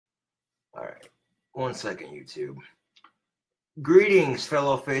All right. 1 second, YouTube. Greetings,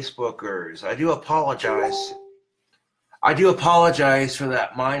 fellow Facebookers. I do apologize. I do apologize for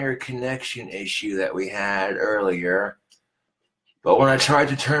that minor connection issue that we had earlier. But when I tried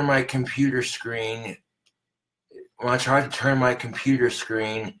to turn my computer screen,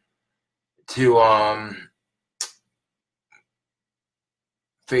 to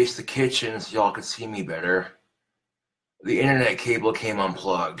face the kitchen so y'all could see me better, the internet cable came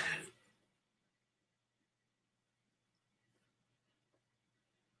unplugged.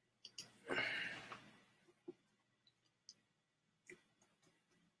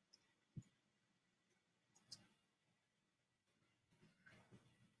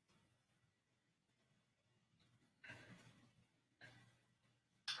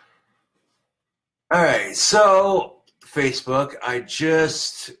 All right, so Facebook, I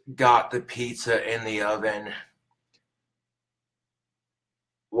just got the pizza in the oven.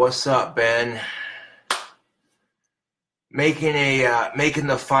 What's up, Ben? Making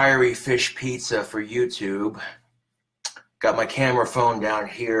the fiery fish pizza for YouTube. Got my camera phone down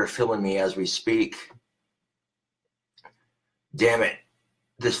here filming me as we speak. Damn it.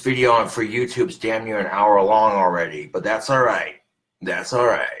 This video for YouTube's damn near an hour long already, but that's all right. That's all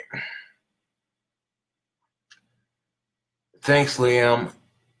right. Thanks, Liam.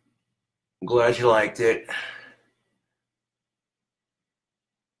 I'm glad you liked it.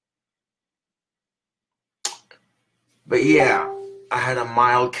 But yeah, I had a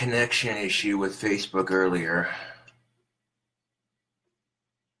mild connection issue with Facebook earlier.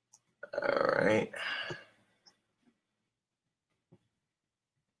 All right.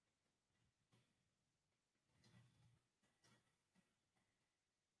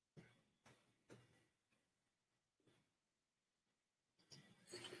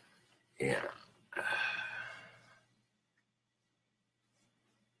 Yeah.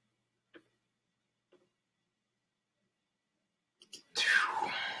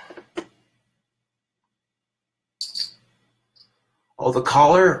 Oh, the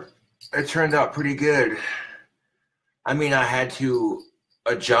collar, it turned out pretty good. I mean, I had to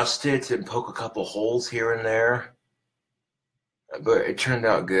adjust it and poke a couple holes here and there, but it turned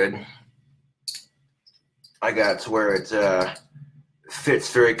out good. I got to where it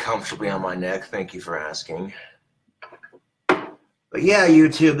fits very comfortably on my neck. Thank you for asking. But yeah,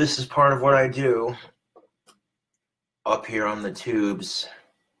 YouTube, this is part of what I do up here on the tubes.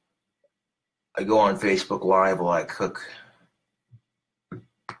 I go on Facebook Live while I cook.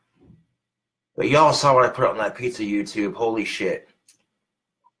 But y'all saw what I put on that pizza, YouTube. Holy shit.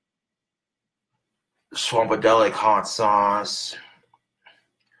 Swampadelic hot sauce,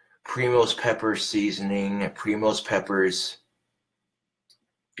 Primo's pepper seasoning, Primo's peppers,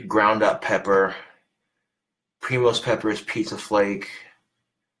 ground up pepper, Primo's peppers pizza flake,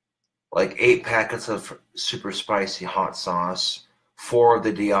 like 8 packets of super spicy hot sauce, 4 of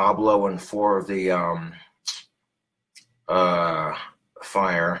the Diablo and 4 of the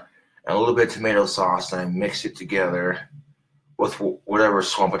fire, and a little bit of tomato sauce, and I mixed it together with whatever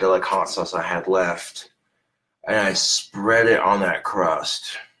Swampadelic hot sauce I had left, and I spread it on that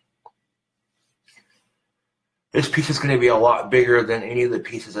crust. This pizza is going to be a lot bigger than any of the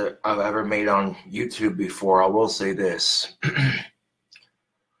pizzas that I've ever made on YouTube before. I will say this.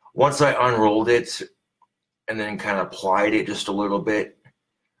 Once I unrolled it and then kind of plied it just a little bit,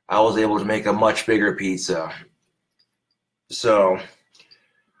 I was able to make a much bigger pizza. So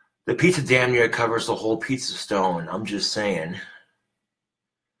the pizza damn near covers the whole pizza stone. I'm just saying.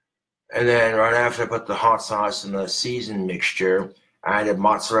 And then right after I put the hot sauce and the seasoned mixture, I added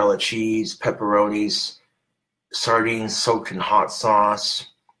mozzarella cheese, pepperonis, sardines soaked in hot sauce,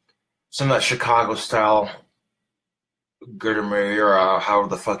 some of that Chicago style Gouda or however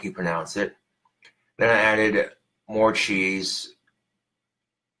the fuck you pronounce it. Then I added more cheese,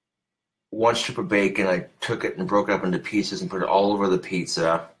 1 strip of bacon. I took it and broke it up into pieces and put it all over the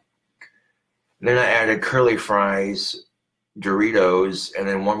pizza. Then I added curly fries, Doritos, and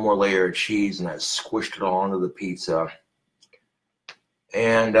then 1 more layer of cheese, and I squished it all onto the pizza.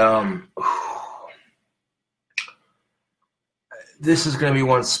 And this is going to be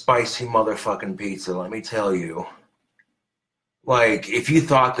one spicy motherfucking pizza, let me tell you. Like, if you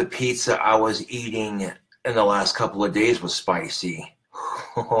thought the pizza I was eating in the last couple of days was spicy,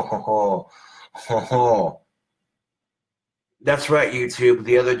 that's right, YouTube.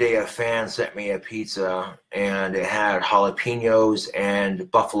 The other day, a fan sent me a pizza, and it had jalapenos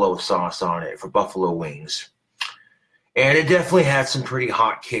and buffalo sauce on it for buffalo wings. And it definitely had some pretty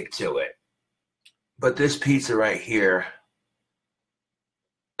hot kick to it. But this pizza right here,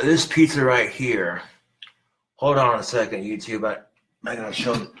 hold on a second, YouTube. I gotta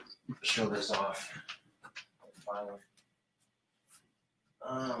show show this off. Finally.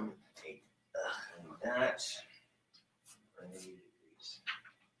 Take that. 90 degrees.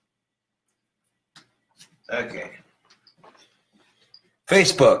 Okay.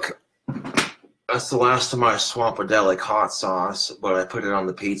 Facebook. That's the last of my Swampadelic hot sauce, but I put it on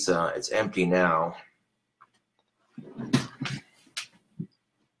the pizza. It's empty now.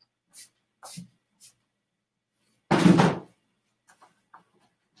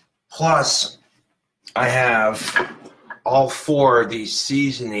 Plus, I have all 4 of these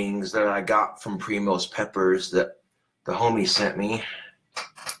seasonings that I got from Primo's Peppers that the homie sent me.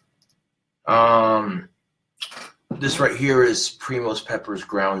 This right here is Primo's Peppers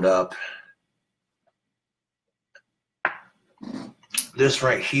ground up. This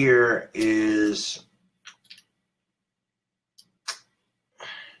right here is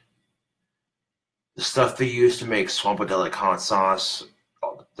the stuff they use to make Swampadelic hot sauce.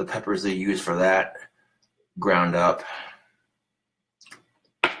 The peppers they use for that ground up.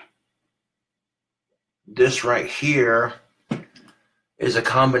 This right here is a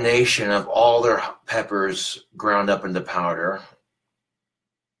combination of all their peppers ground up into powder.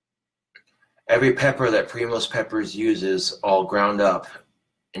 Every pepper that Primo's Peppers uses all ground up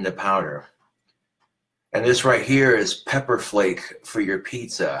into powder. And this right here is pepper flake for your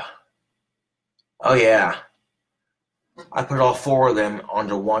pizza. Oh yeah. I put all 4 of them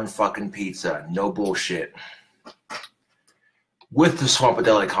onto one fucking pizza. No bullshit. With the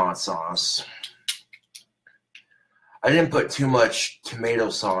Swampadelic hot sauce. I didn't put too much tomato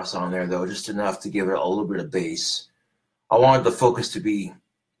sauce on there though, just enough to give it a little bit of base. I wanted the focus to be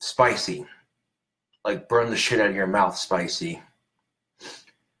spicy. Like burn the shit out of your mouth spicy.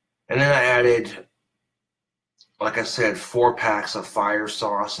 And then I added, like I said, 4 packs of fire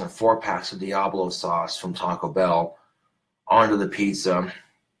sauce and 4 packs of Diablo sauce from Taco Bell onto the pizza.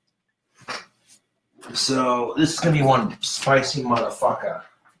 So this is gonna be one spicy motherfucker.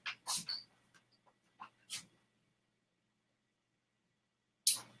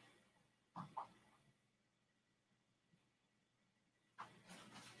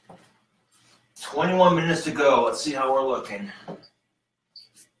 "21 minutes to go. Let's see how we're looking."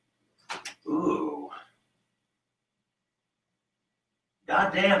 Ooh.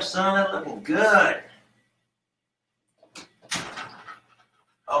 Goddamn, son, that's looking good.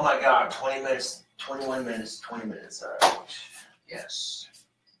 Oh my God, 20 minutes, 21 minutes, 20 minutes. All right. Yes.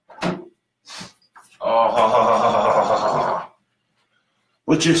 Oh.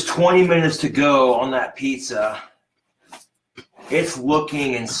 With just 20 minutes to go on that pizza, it's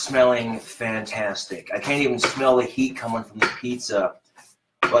looking and smelling fantastic. I can't even smell the heat coming from the pizza,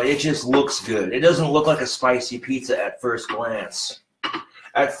 but it just looks good. It doesn't look like a spicy pizza at first glance.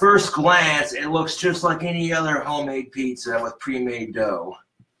 At first glance, it looks just like any other homemade pizza with pre-made dough.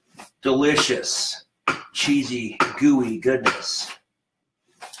 Delicious, cheesy, gooey goodness.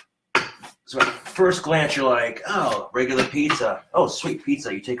 So at first glance, you're like, oh, regular pizza. Oh, sweet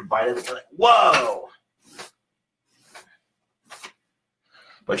pizza. You take a bite of it, you're like, whoa.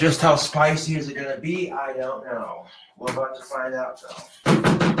 But just how spicy is it going to be, I don't know. We're about to find out, though.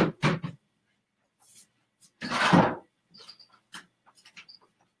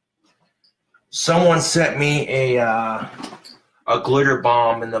 Someone sent me a glitter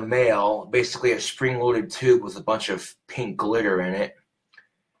bomb in the mail, basically a spring-loaded tube with a bunch of pink glitter in it.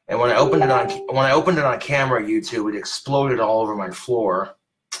 And when I opened it on camera, YouTube, it exploded all over my floor.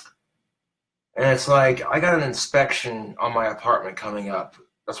 And it's like, I got an inspection on my apartment coming up.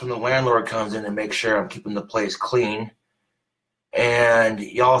 That's when the landlord comes in and makes sure I'm keeping the place clean. And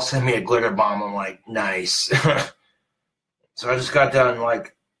y'all send me a glitter bomb. I'm like, nice. So I just got done,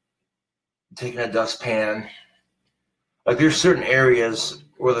 like, taking a dustpan. Like, there's certain areas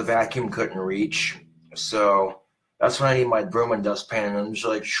where the vacuum couldn't reach. So that's when I need my broom and dustpan. And I'm just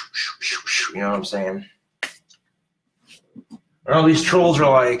like, shoo, shoo, shoo, shoo, you know what I'm saying? And all these trolls are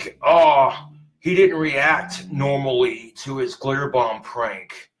like, oh, he didn't react normally to his glitter bomb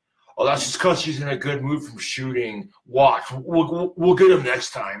prank. Oh, that's just because he's in a good mood from shooting. Watch, we'll get him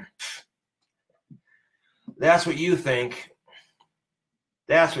next time. That's what you think.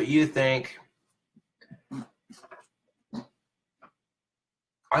 That's what you think.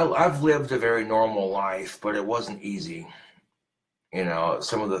 I've lived a very normal life, but it wasn't easy. You know,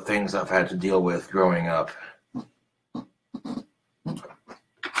 some of the things I've had to deal with growing up.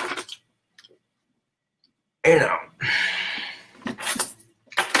 You know.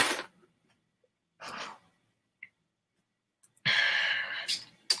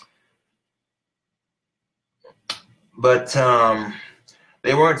 But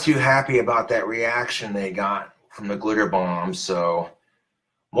they weren't too happy about that reaction they got from the glitter bomb, so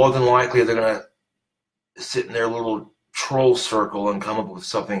more than likely they're going to sit in their little troll circle and come up with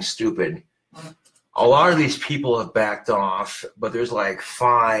something stupid. A lot of these people have backed off, but there's like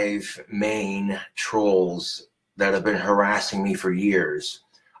 5 main trolls that have been harassing me for years.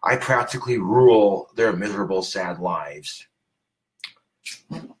 I practically rule their miserable, sad lives.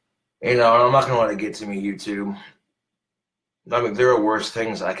 You know, I'm not going to let it get to me, YouTube. I mean, there are worse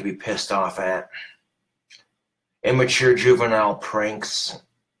things I could be pissed off at. Immature juvenile pranks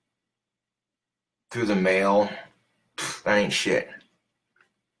through the mail. That ain't shit.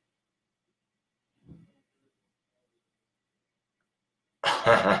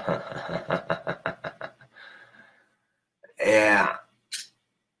 Yeah.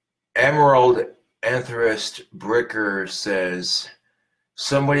 Emerald Anthrist Bricker says,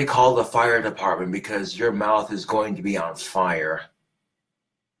 somebody call the fire department because your mouth is going to be on fire.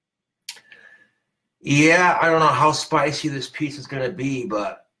 Yeah, I don't know how spicy this piece is going to be,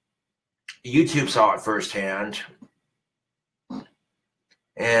 but YouTube saw it firsthand.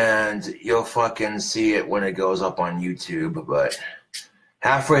 And you'll fucking see it when it goes up on YouTube. But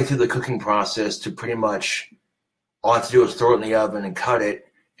halfway through the cooking process, to pretty much all I have to do is throw it in the oven and cut it,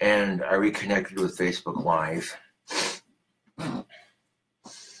 and I reconnected with Facebook Live. I'm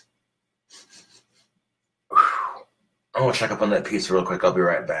going to check up on that pizza real quick. I'll be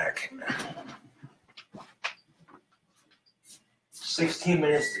right back. 16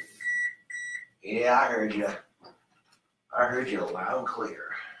 minutes. Yeah, I heard you. I heard you loud and clear.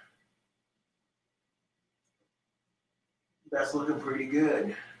 That's looking pretty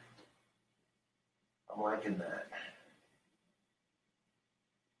good. I'm liking that.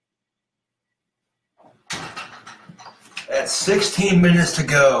 That's 16 minutes to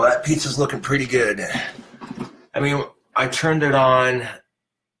go. That pizza's looking pretty good. I mean, I turned it on.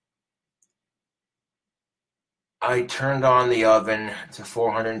 I turned on the oven to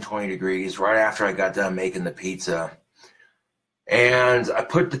 420 degrees right after I got done making the pizza. And I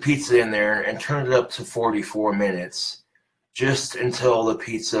put the pizza in there and turned it up to 44 minutes, just until the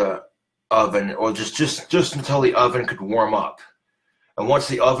pizza oven, or just until the oven could warm up. And once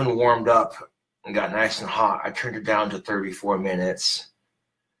the oven warmed up and got nice and hot, I turned it down to 34 minutes.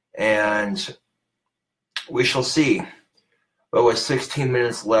 And we shall see. But with 16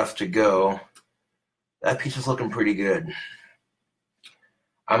 minutes left to go, that pizza's looking pretty good.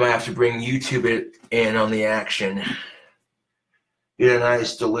 I'm going to have to bring YouTube it in on the action. Get a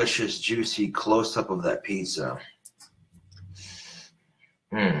nice, delicious, juicy close-up of that pizza.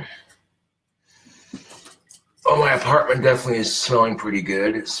 Oh, my apartment definitely is smelling pretty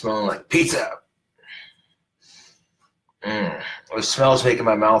good. It's smelling like pizza. The smell's making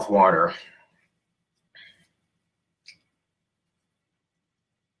my mouth water.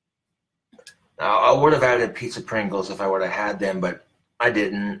 Now, I would have added pizza Pringles if I would have had them, but I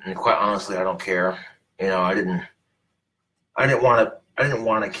didn't, and quite honestly, I don't care. You know, I didn't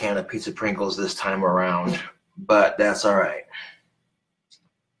want a can of pizza Pringles this time around, but that's all right.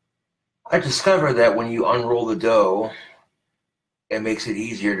 I discovered that when you unroll the dough, it makes it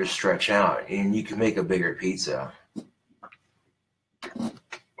easier to stretch out, and you can make a bigger pizza.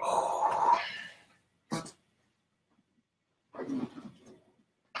 Oh.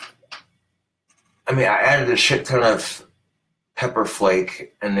 I mean, I added a shit ton of pepper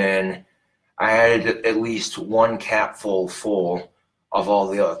flake, and then I added at least 1 capful full of all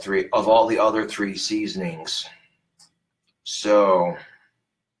the other three seasonings. So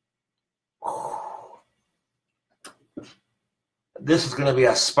this is gonna be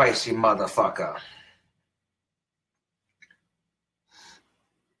a spicy motherfucker.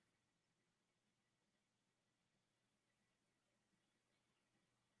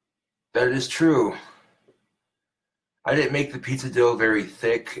 That is true. I didn't make the pizza dough very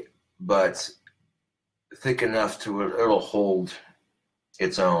thick, but thick enough to it'll hold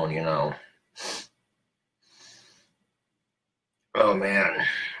its own, you know. Oh man,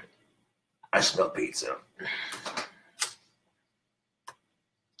 I smell pizza.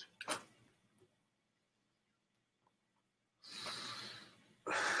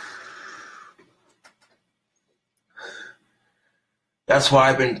 That's why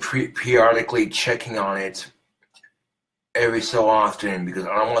I've been periodically checking on it every so often, because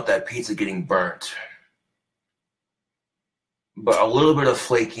I don't want that pizza getting burnt. But a little bit of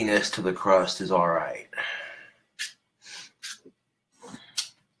flakiness to the crust is all right.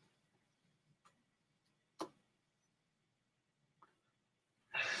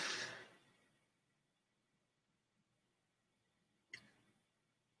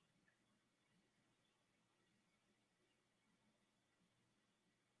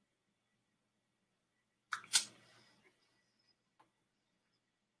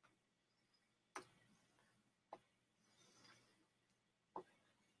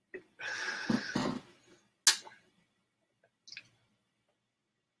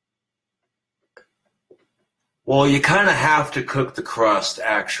 Well, you kind of have to cook the crust,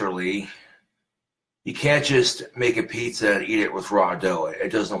 actually. You can't just make a pizza and eat it with raw dough. It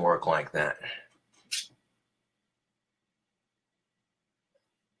doesn't work like that.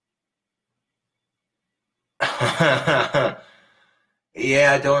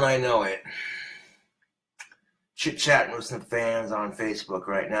 Yeah, don't I know it? Chit-chatting with some fans on Facebook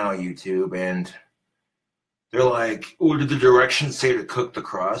right now, YouTube, and they're like, oh, did the directions say to cook the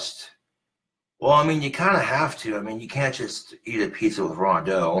crust? Well, I mean, you kind of have to. I mean, you can't just eat a pizza with raw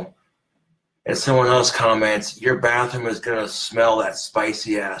dough. And someone else comments, your bathroom is going to smell that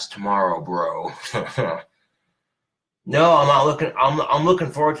spicy ass tomorrow, bro. No, I'm not looking. I'm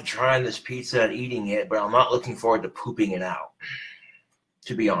looking forward to trying this pizza and eating it, but I'm not looking forward to pooping it out,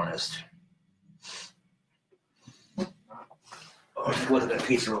 to be honest. Oh, let's look at that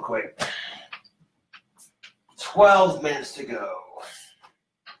pizza real quick. 12 minutes to go.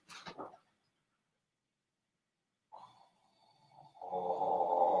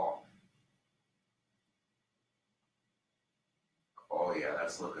 Oh yeah,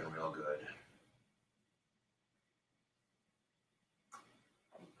 that's looking real good.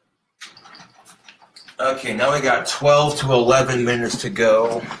 Okay, now we got 12 to 11 minutes to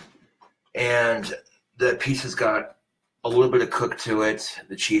go, and the pizza's got a little bit of cook to it.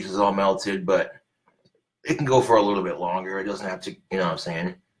 The cheese is all melted, but it can go for a little bit longer. It doesn't have to, you know what I'm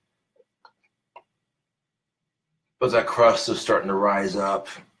saying? But that crust is starting to rise up.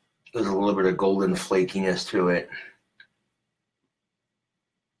 There's a little bit of golden flakiness to it.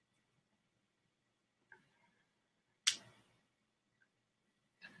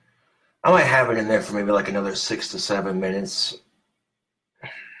 I might have it in there for maybe like another 6 to 7 minutes.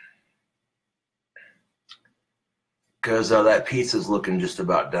 Because that pizza's looking just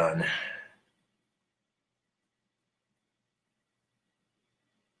about done.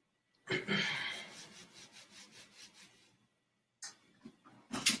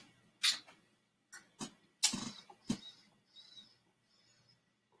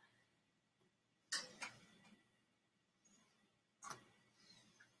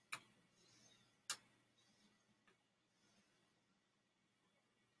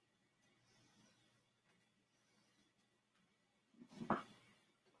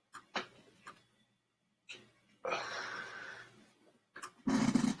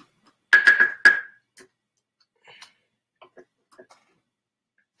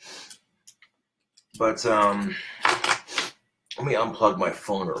 But let me unplug my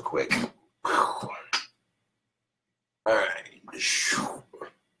phone real quick. All right.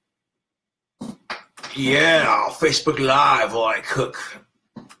 Yeah, Facebook Live while I cook.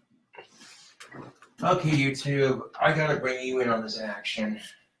 Okay, YouTube, I gotta bring you in on this action,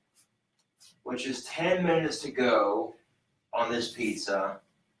 which is 10 minutes to go on this pizza.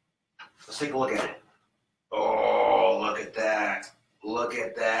 Let's take a look at it. Oh, look at that. Look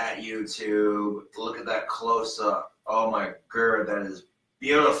at that, YouTube. Look at that close-up. Oh my God, that is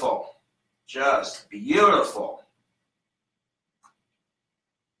beautiful. Just beautiful.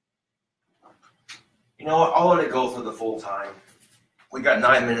 You know what? I'll let it go for the full time. We got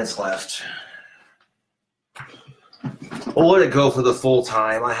 9 minutes left. We'll let it go for the full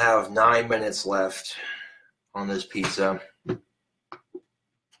time. I have 9 minutes left on this pizza.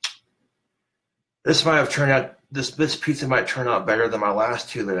 This might have turned out, this pizza might turn out better than my last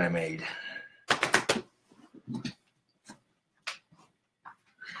two that I made.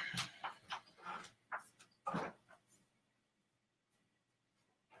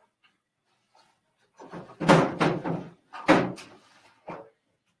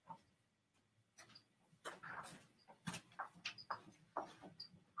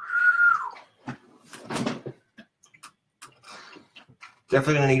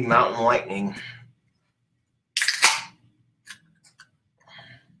 Definitely gonna need mountain lightning.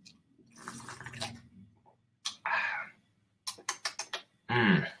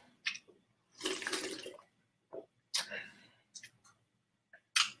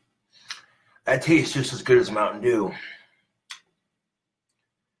 That tastes just as good as Mountain Dew.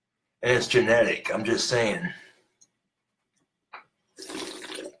 And it's genetic, I'm just saying.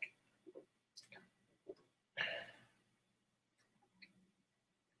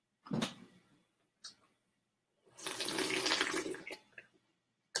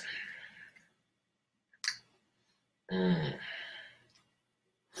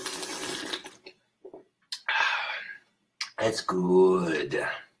 That's good.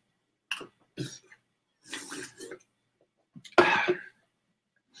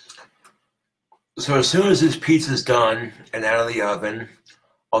 So as soon as this pizza's done and out of the oven,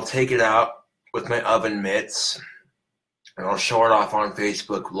 I'll take it out with my oven mitts And I'll show it off on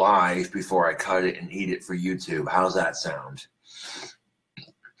Facebook Live before I cut it and eat it for YouTube. How's that sound?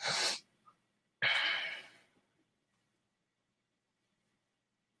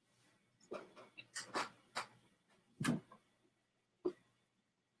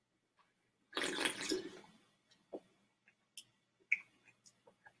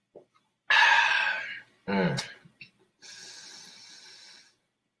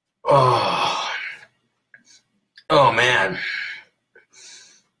 Oh man.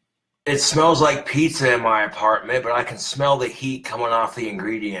 It smells like pizza in my apartment, but I can smell the heat coming off the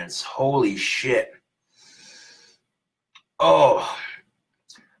ingredients. Holy shit. Oh,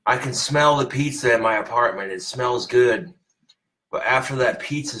 I can smell the pizza in my apartment. It smells good. But after that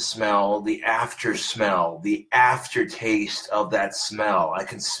pizza smell, the after smell, the aftertaste of that smell, I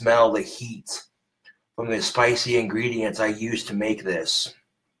can smell the heat from the spicy ingredients I used to make this.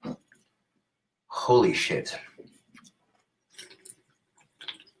 Holy shit.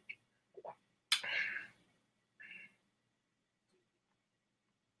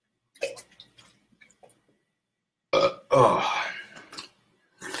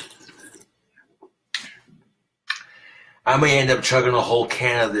 I may end up chugging a whole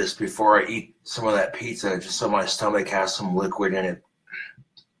can of this before I eat some of that pizza, just so my stomach has some liquid in it.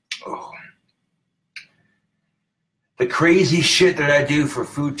 Oh. The crazy shit that I do for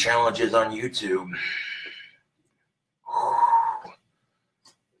food challenges on YouTube.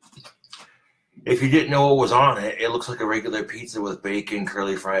 If you didn't know what was on it, it looks like a regular pizza with bacon,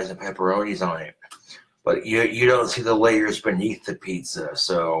 curly fries, and pepperonis on it. But you don't see the layers beneath the pizza,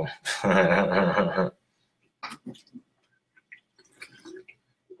 so...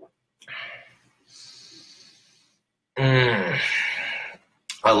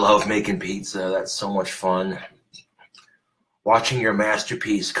 I love making pizza. That's so much fun. Watching your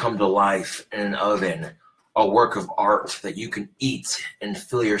masterpiece come to life in an oven, a work of art that you can eat and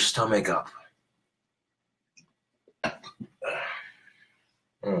fill your stomach up.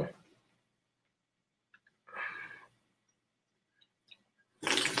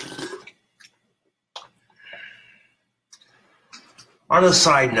 On a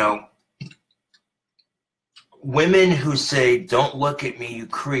side note, women who say, "Don't look at me, you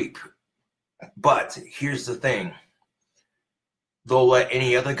creep." But here's the thing. They'll let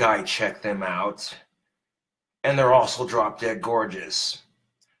any other guy check them out, and they're also drop dead gorgeous.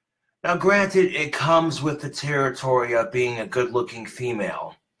 Now, granted, it comes with the territory of being a good-looking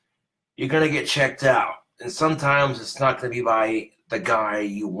female. You're going to get checked out, and sometimes it's not going to be by the guy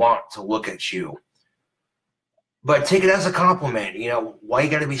you want to look at you. But take it as a compliment. You know, why you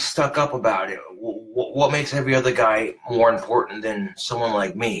got to be stuck up about it? What makes every other guy more important than someone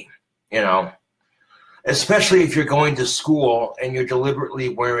like me, you know? Especially if you're going to school and you're deliberately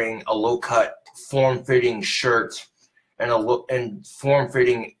wearing a low-cut, form-fitting shirt and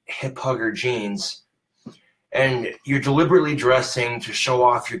form-fitting hip-hugger jeans, and you're deliberately dressing to show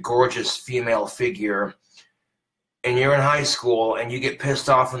off your gorgeous female figure, and you're in high school and you get pissed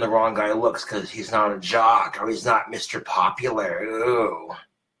off when the wrong guy looks because he's not a jock or he's not Mr. Popular. Ooh.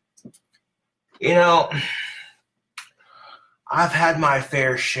 You know, I've had my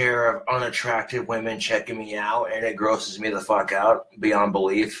fair share of unattractive women checking me out, and it grosses me the fuck out beyond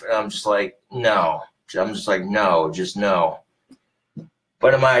belief. And I'm just like, no. I'm just like, no, just no.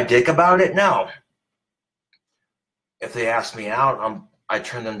 But am I a dick about it? No. If they ask me out, I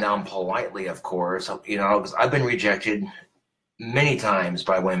turn them down politely, of course. You know, because I've been rejected many times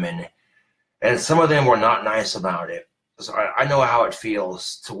by women, and some of them were not nice about it. So I know how it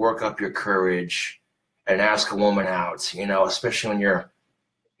feels to work up your courage and ask a woman out, you know, especially when you're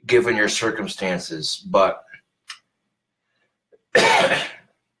given your circumstances. But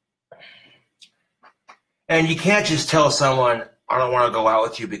and you can't just tell someone, "I don't want to go out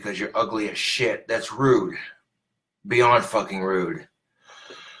with you because you're ugly as shit." That's rude. Beyond fucking rude.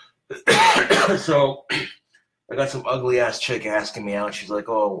 So I got some ugly ass chick asking me out. She's like,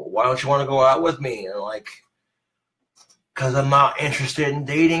 "Oh, why don't you want to go out with me?" And I'm like, "Because I'm not interested in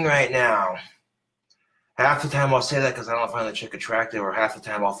dating right now." Half the time I'll say that because I don't find the chick attractive, or half the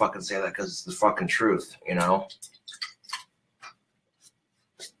time I'll fucking say that because it's the fucking truth, you know?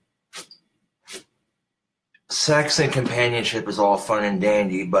 Sex and companionship is all fun and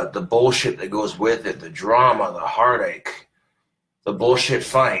dandy, but the bullshit that goes with it, the drama, the heartache, the bullshit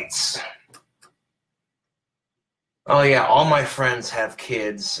fights. Oh yeah, all my friends have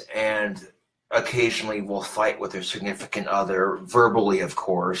kids and occasionally will fight with their significant other, verbally of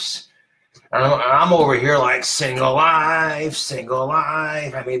course. And I'm over here like, single life, single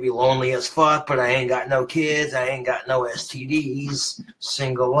life. I may be lonely as fuck, but I ain't got no kids. I ain't got no STDs.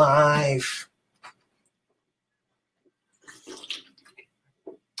 Single life.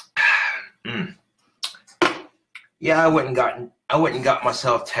 Yeah, I went and got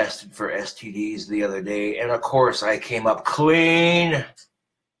myself tested for STDs the other day, and of course I came up clean.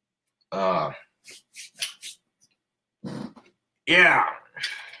 Yeah.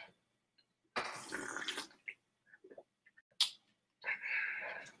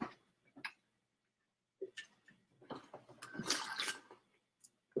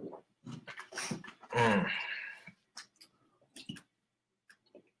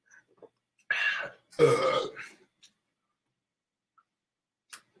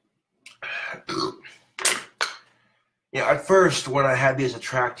 Yeah, at first, when I had these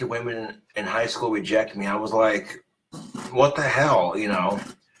attractive women in high school reject me, I was like, what the hell, you know?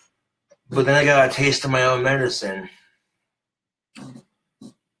 But then I got a taste of my own medicine.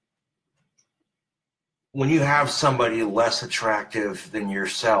 When you have somebody less attractive than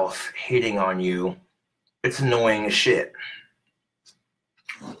yourself hitting on you, it's annoying as shit.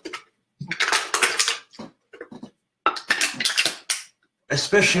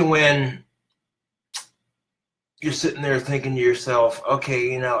 Especially when you're sitting there thinking to yourself,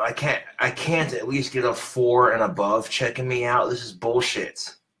 okay, you know, I can't at least get a 4 and above checking me out. This is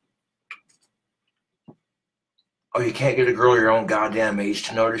bullshit. Oh, you can't get a girl your own goddamn age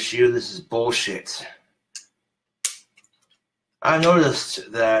to notice you? This is bullshit. I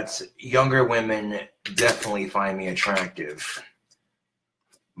noticed that younger women definitely find me attractive.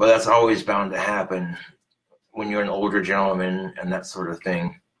 But that's always bound to happen when you're an older gentleman and that sort of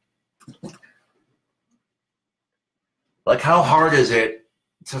thing. Like, how hard is it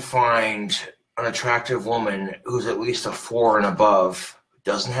to find an attractive woman who's at least a 4 and above,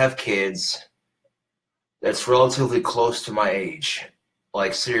 doesn't have kids, that's relatively close to my age?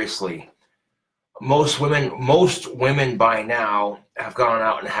 Like, seriously. Most women by now have gone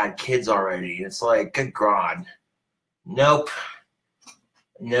out and had kids already. It's like, good God. Nope.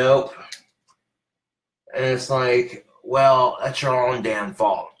 And it's like, well, that's your own damn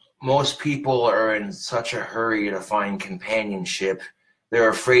fault. Most people are in such a hurry to find companionship. They're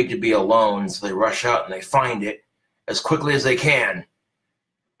afraid to be alone, so they rush out and they find it as quickly as they can.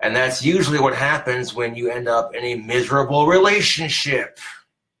 And that's usually what happens when you end up in a miserable relationship.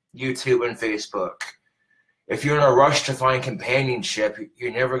 YouTube and Facebook. If you're in a rush to find companionship,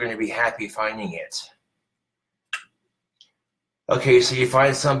 you're never going to be happy finding it. Okay, so you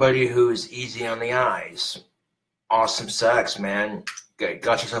find somebody who's easy on the eyes. Awesome sex, man.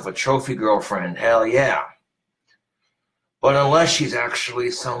 Got yourself a trophy girlfriend. Hell yeah. But unless she's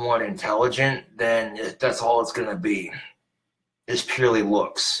actually somewhat intelligent, then that's all it's going to be. Is purely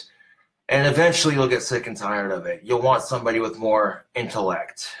looks. And eventually you'll get sick and tired of it. You'll want somebody with more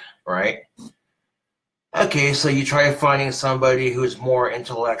intellect, right? Okay, so you try finding somebody who's more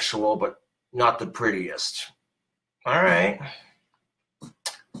intellectual, but not the prettiest. All right.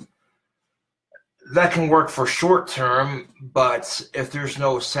 That can work for short term, but if there's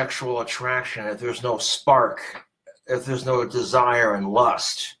no sexual attraction, if there's no spark, if there's no desire and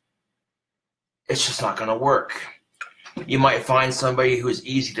lust, it's just not going to work. You might find somebody who's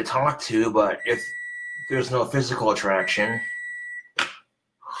easy to talk to, but if there's no physical attraction...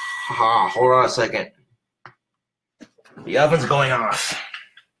 Hold on a second. The oven's going off.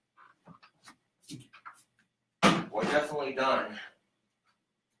 We're definitely done.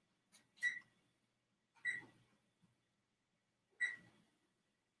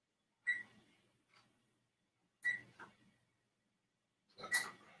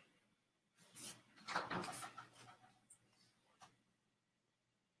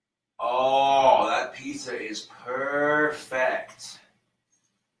 Oh, that pizza is perfect.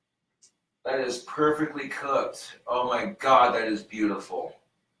 That is perfectly cooked. Oh my God, that is beautiful.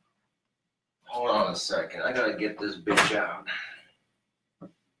 Hold on a second. I gotta get this bitch out.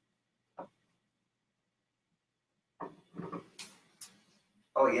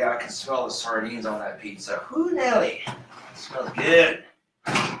 Oh yeah, I can smell the sardines on that pizza. Whoo, Nelly. It smells good.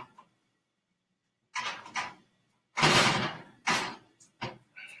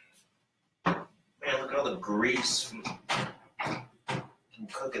 Man, look at all the grease from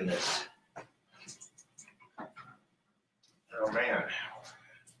cooking this. Oh man.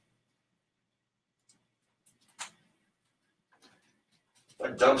 I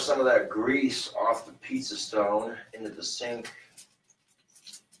dumped some of that grease off the pizza stone into the sink.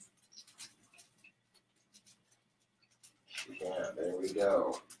 Yeah, there we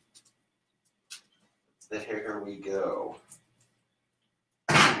go. There we go.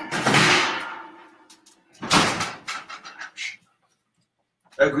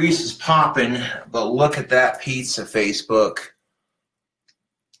 That grease is popping, but look at that pizza, Facebook.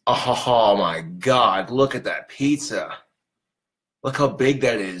 Oh my God, look at that pizza. Look how big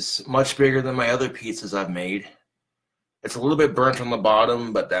that is. Much bigger than my other pizzas I've made. It's a little bit burnt on the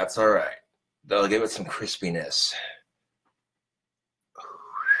bottom, but that's all right. That'll give it some crispiness.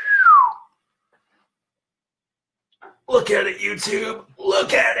 Look at it, YouTube.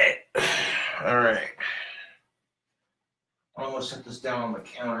 Look at it. All right. I'm going to set this down on the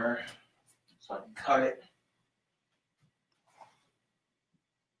counter so I can cut it.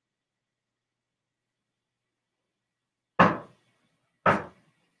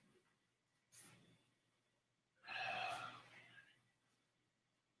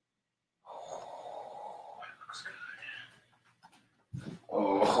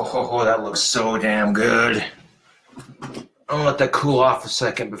 Oh, that looks so damn good. I'm gonna let that cool off a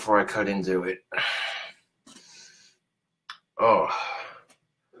second before I cut into it. Oh.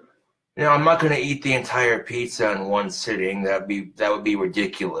 You know, I'm not gonna eat the entire pizza in one sitting. That would be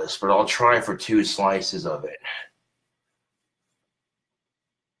ridiculous, but I'll try for 2 slices of it.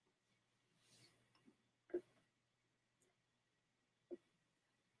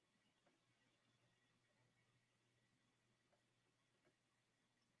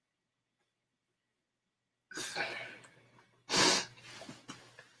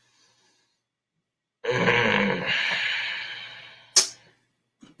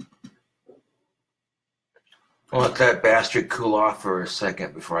 I'll let that bastard cool off for a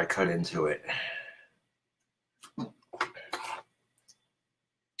second before I cut into it.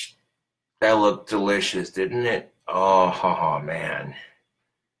 That looked delicious, didn't it? Oh, man.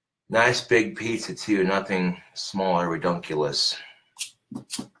 Nice big pizza, too. Nothing small or redunculous.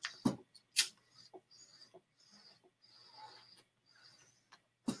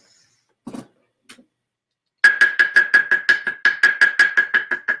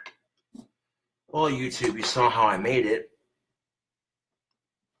 Well, YouTube, you saw how I made it.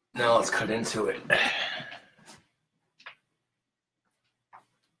 Now let's cut into it.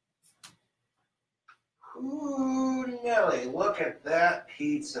 Ooh, Nelly, look at that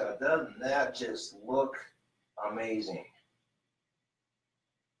pizza. Doesn't that just look amazing?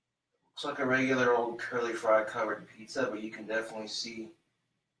 Looks like a regular old curly fry covered pizza, but you can definitely see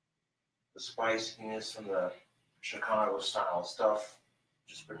the spiciness from the Chicago style stuff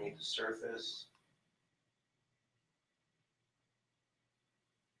just beneath the surface.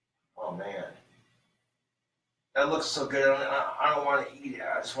 Oh man, that looks so good. I don't want to eat it.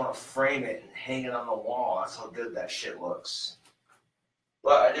 I just want to frame it and hang it on the wall. That's how good that shit looks.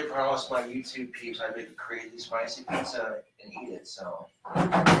 But I did promise my YouTube peeps I'd make a crazy spicy pizza and eat it, so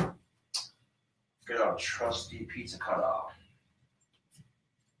good old trusty pizza cutoff.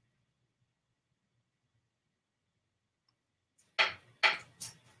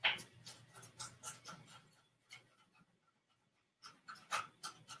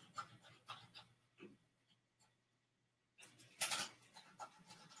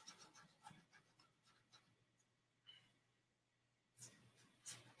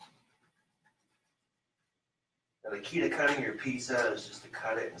 Now, the key to cutting your pizza is just to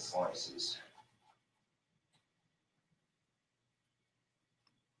cut it in slices.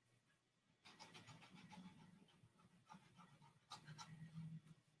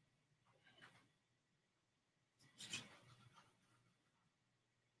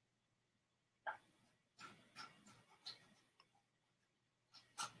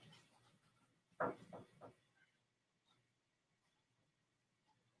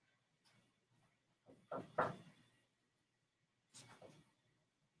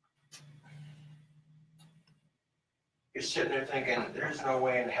 You're sitting there thinking, there's no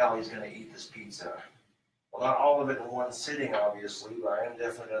way in hell he's going to eat this pizza. Well, not all of it in one sitting, obviously, but I am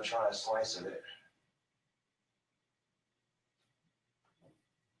definitely going to try a slice of it.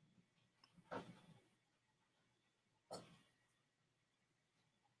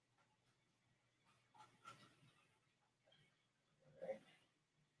 Okay.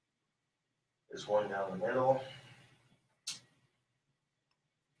 There's one down the middle.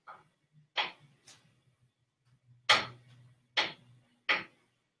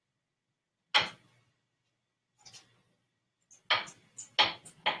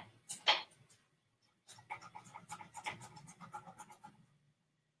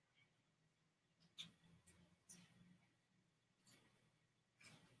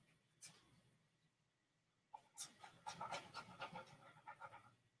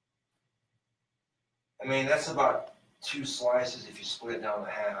 I mean, that's about 2 slices if you split it down to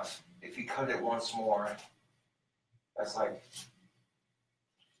half. If you cut it once more, that's like,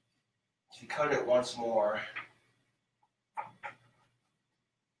 if you cut it once more,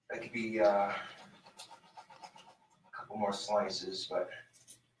 that could be a couple more slices, but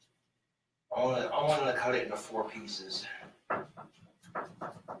I want to cut it into 4 pieces.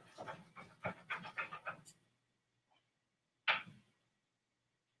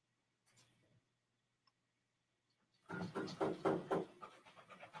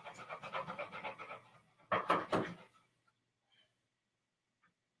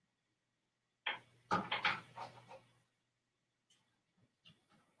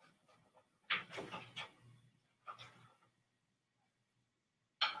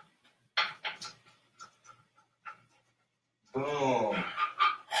 Boom.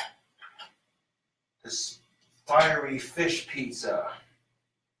 This fiery fish pizza.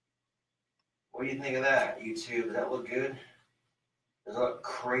 What do you think of that, YouTube? Does that look good? Does it look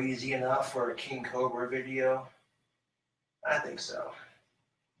crazy enough for a King Cobra video? I think so.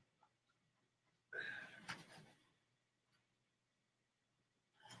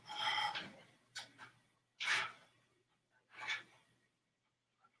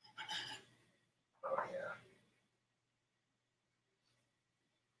 Oh, yeah.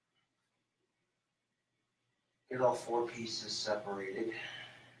 Get all 4 pieces separated.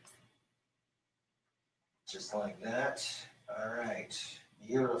 Just like that. All right.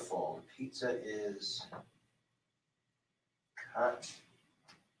 Beautiful. The pizza is cut.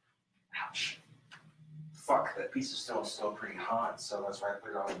 Ouch. Fuck, that pizza still is still pretty hot, so that's why I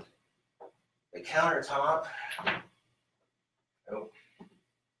put it on the countertop. Oh.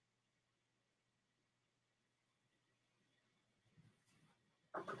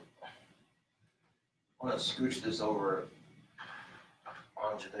 I'm gonna scooch this over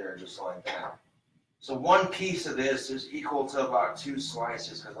onto there just like that. So 1 piece of this is equal to about 2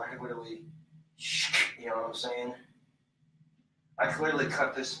 slices, because I can literally, you know what I'm saying? I clearly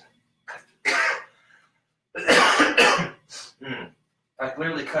cut this. I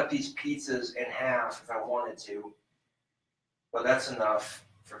clearly cut these pizzas in half if I wanted to, but that's enough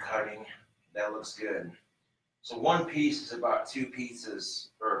for cutting. That looks good. So 1 piece is about 2 pizzas,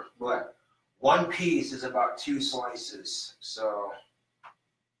 or what? 1 piece is about 2 slices. So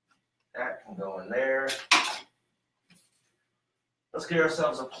that can go in there. Let's get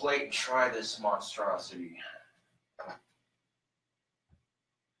ourselves a plate and try this monstrosity.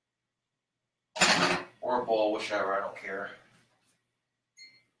 Or a bowl, whichever, I don't care.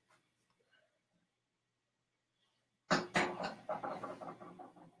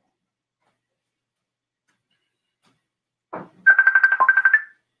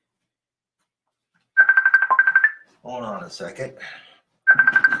 Hold on a second.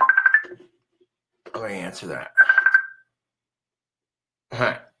 Let me answer that.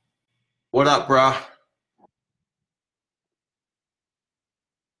 Hi. What up, bro?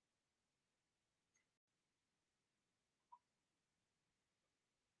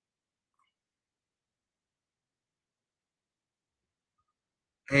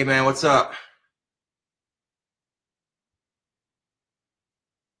 Hey, man, what's up?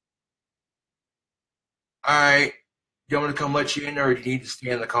 All right. You want me to come let you in, or do you need to stay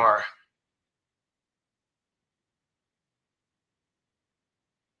in the car?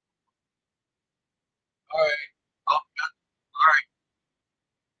 All right. Oh, all right.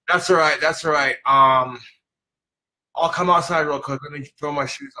 That's all right. That's all right. I'll come outside real quick. Let me throw my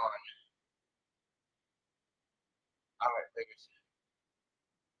shoes on. All right, thanks.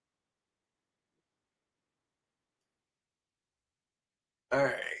 All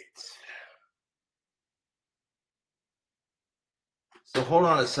right. So hold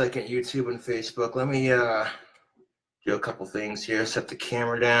on a second, YouTube and Facebook. Let me do a couple things here. Set the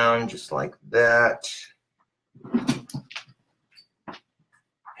camera down just like that.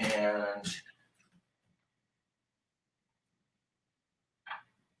 And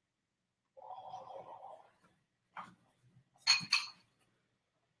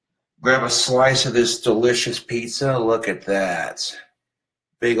grab a slice of this delicious pizza. Look at that.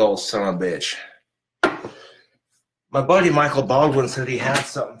 Big old son of a bitch. My buddy Michael Baldwin said he had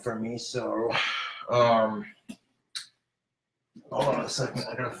something for me, so hold on a second.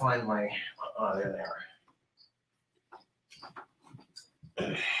 I gotta find my there they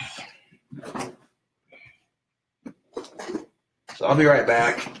are. So I'll be right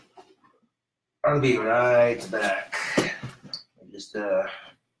back. I'll be right back. Just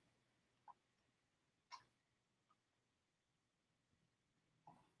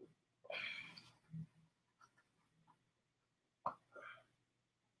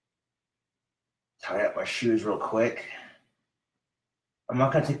tie up my shoes real quick. I'm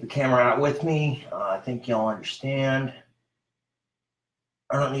not going to take the camera out with me. I think y'all understand.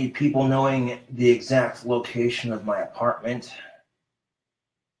 I don't need people knowing the exact location of my apartment.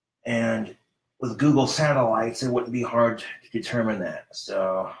 And with Google satellites, it wouldn't be hard to determine that.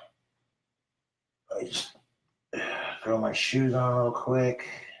 So I just throw my shoes on real quick.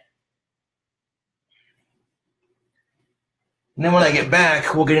 And then when I get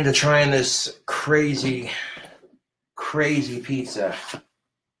back, we'll get into trying this crazy crazy pizza.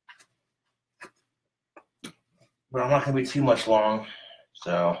 But I'm not going to be too much long,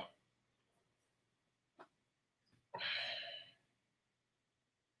 so.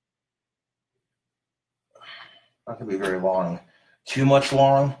 Not going to be very long. Too much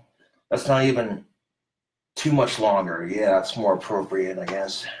long? That's not even too much longer. Yeah, that's more appropriate, I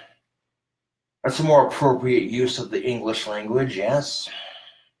guess. That's a more appropriate use of the English language, yes.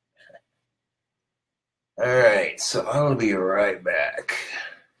 All right, so I'll be right back.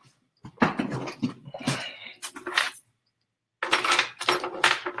 I'm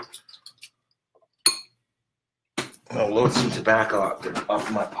going to load some tobacco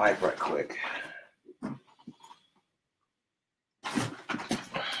off my pipe right quick.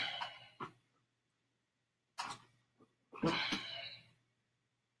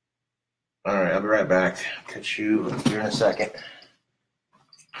 All right, I'll be right back. Catch you here in a second.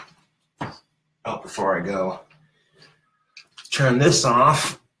 Oh, before I go, turn this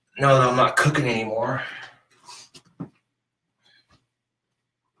off now that I'm not cooking anymore.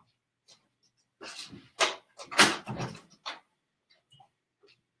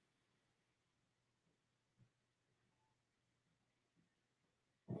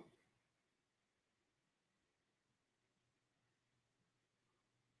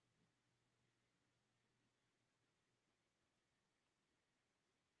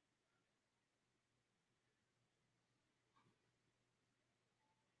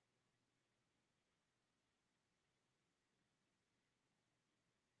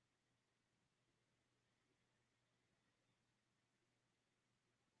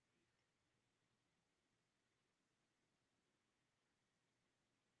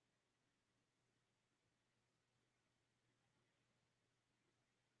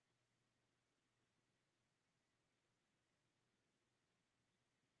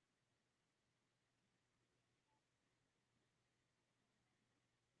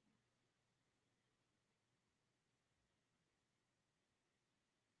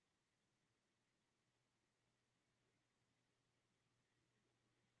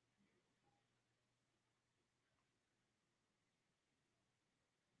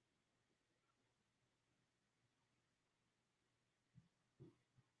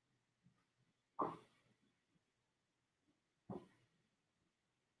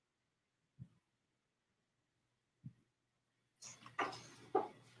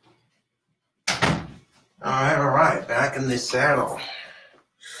 All right, back in the saddle.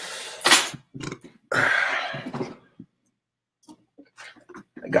 I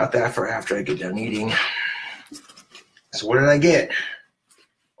got that for after I get done eating. So what did I get?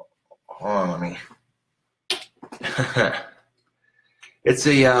 Hold on, let me. It's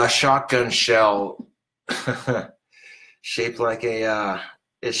a shotgun shell, shaped like a.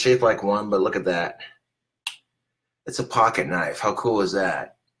 It's shaped like one, but look at that. It's a pocket knife. How cool is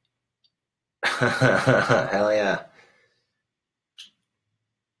that? Hell yeah.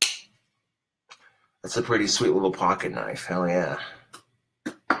 That's a pretty sweet little pocket knife. Hell yeah.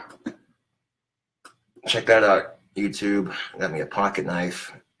 Check that out, YouTube. Got me a pocket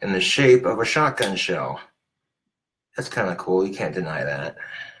knife in the shape of a shotgun shell. That's kind of cool. You can't deny that.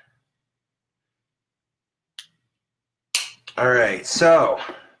 All right, so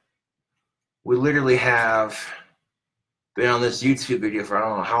we literally have been on this YouTube video for I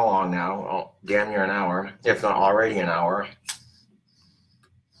don't know how long now, damn near an hour, if not already an hour.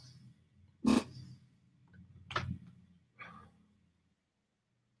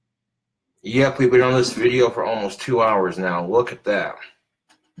 Yep, we've been on this video for almost 2 hours now. Look at that.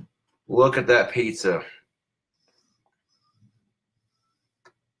 Look at that pizza.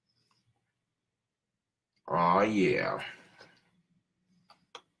 Oh yeah.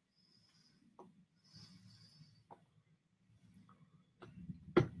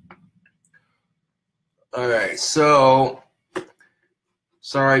 All right, so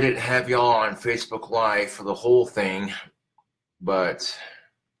sorry I didn't have y'all on Facebook Live for the whole thing, but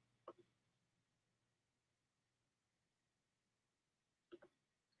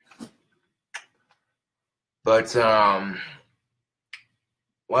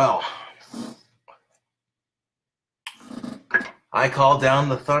well, I called down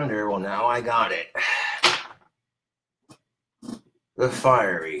the thunder. Well, now I got it. The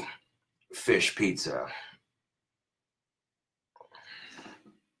fiery fish pizza.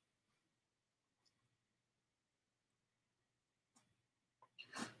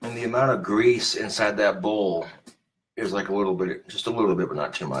 And the amount of grease inside that bowl is like a little bit, just a little bit, but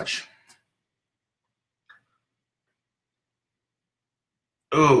not too much.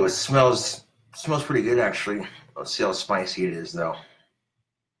 Oh, it smells pretty good actually. Let's see how spicy it is though.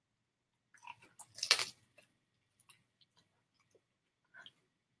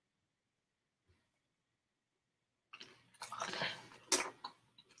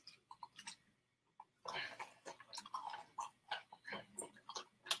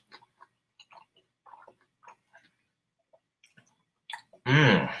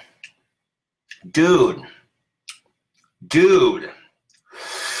 Dude.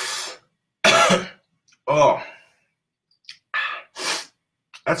 Oh,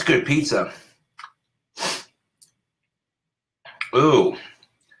 that's good pizza. Ooh,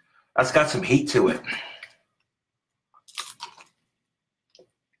 that's got some heat to it.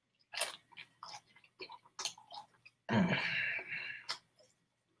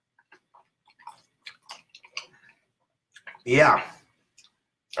 Yeah,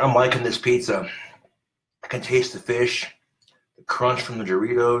 I'm liking this pizza. I can taste the fish, the crunch from the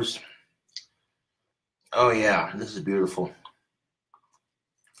Doritos. Oh yeah, this is beautiful.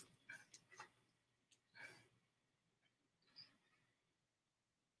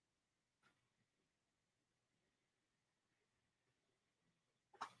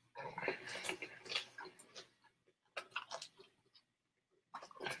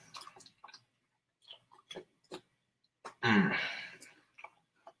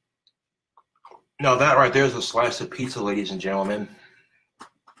 Now that right there is a slice of pizza, ladies and gentlemen.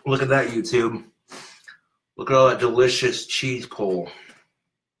 Look at that, YouTube. Look at all that delicious cheese pull.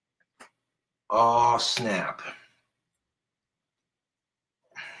 Oh, snap.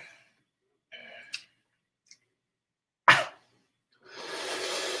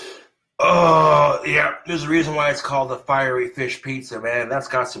 Oh, yeah. There's a reason why it's called the fiery fish pizza, man. That's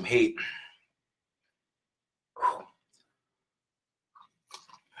got some heat.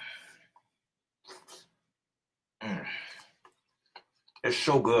 It's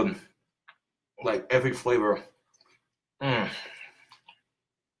so good. Like every flavor.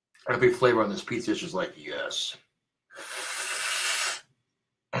 Every flavor on this pizza is just like, yes.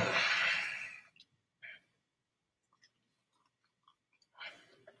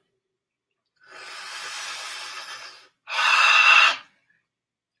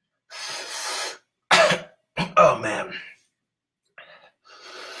 Oh, man.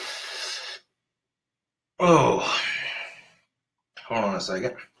 Oh. Hold on a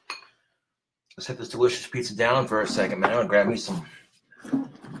second. Let's set this delicious pizza down for a second, man. I'm gonna grab me some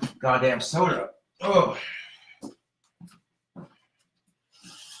goddamn soda. Oh.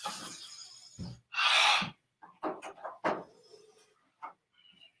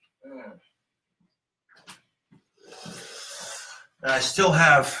 I still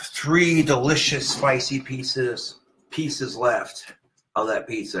have 3 delicious spicy pieces left of that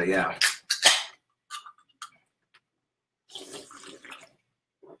pizza, yeah.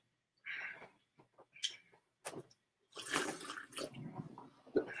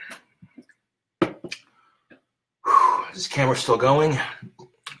 Is this camera still going?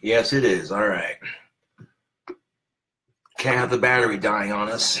 Yes, it is. All right. Can't have the battery dying on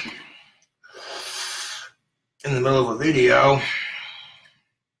us in the middle of a video.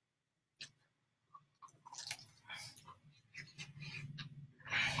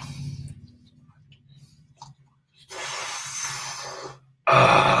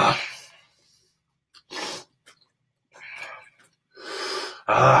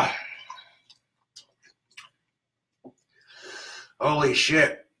 Holy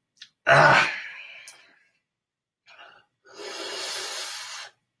shit.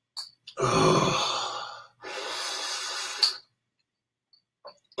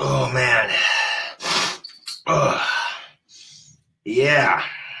 Oh, man. Yeah.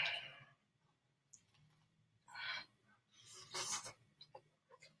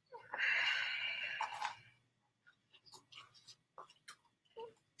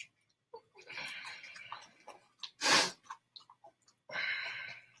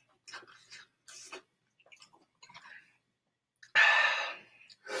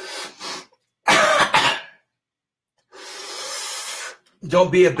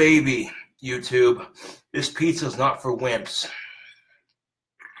 Don't be a baby, YouTube. This pizza is not for wimps.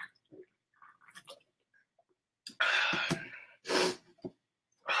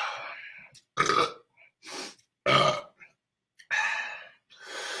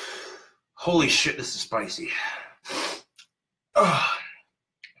 Holy shit, this is spicy.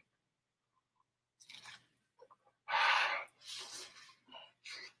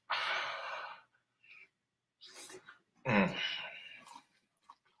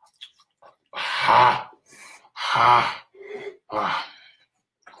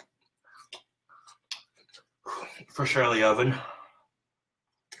 Fresh out of the oven.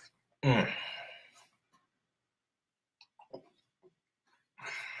 Let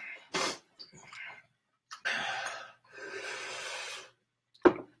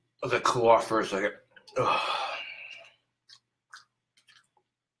that cool off for a second.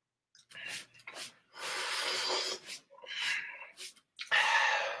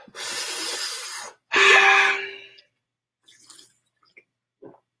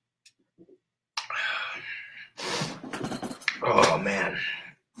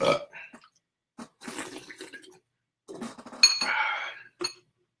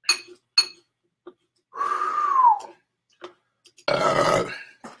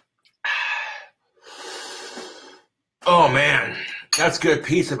 Oh man, that's good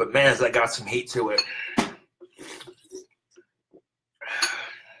pizza, but man, has that got some heat to it.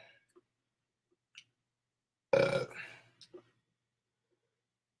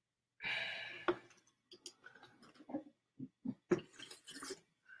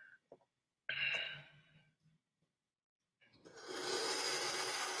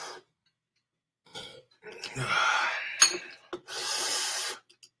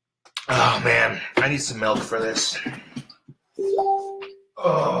 Oh man, I need some milk for this.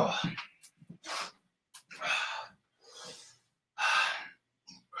 Oh.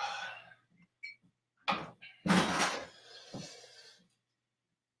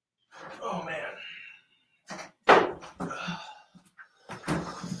 Oh man.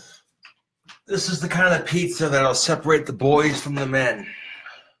 This is the kind of pizza that'll separate the boys from the men.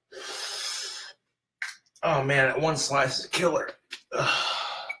 Oh man, that one slice is a killer.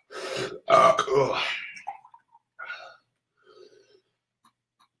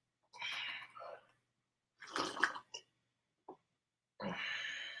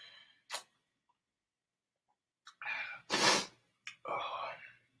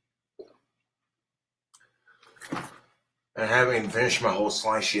 I haven't even finished my whole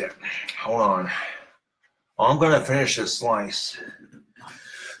slice yet. Hold on. I'm gonna finish this slice.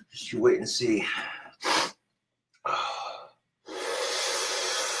 Just you wait and see.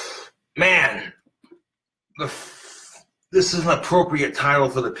 Man, this is an appropriate title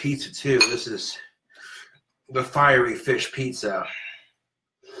for the pizza too. This is the Fiery Fish Pizza.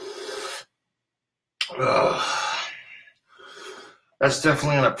 That's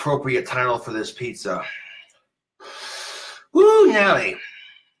definitely an appropriate title for this pizza. Woo, Nelly.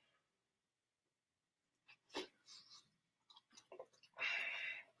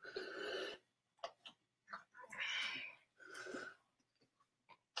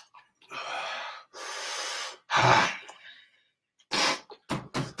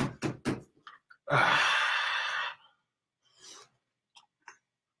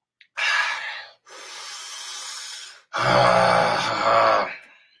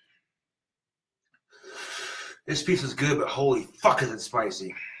 This pizza's good, but holy fuck is it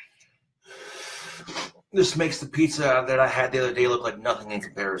spicy. This makes the pizza that I had the other day look like nothing in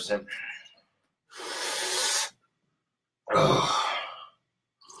comparison.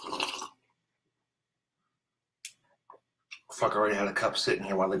 Fuck, I already had a cup sitting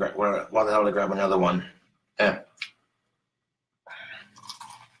here. Why the hell did I grab another one?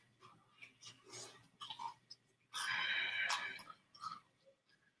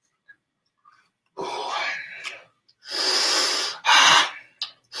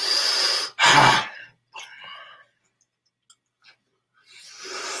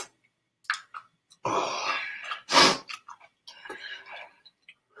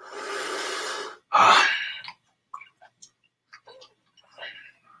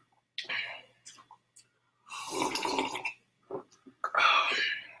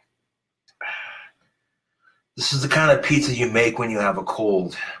 This is the kind of pizza you make when you have a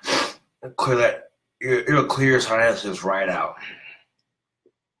cold. It'll clear your sinuses right out.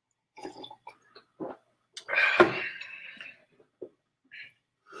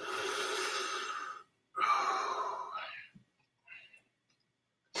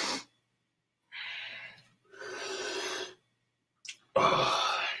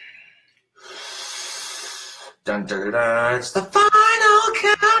 Dun, dun, dun, it's the final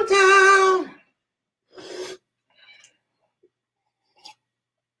countdown.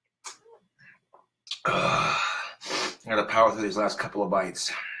 I gotta power through these last couple of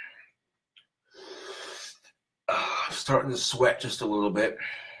bites. I'm starting to sweat just a little bit.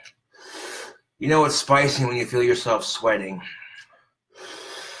 You know it's spicy when you feel yourself sweating.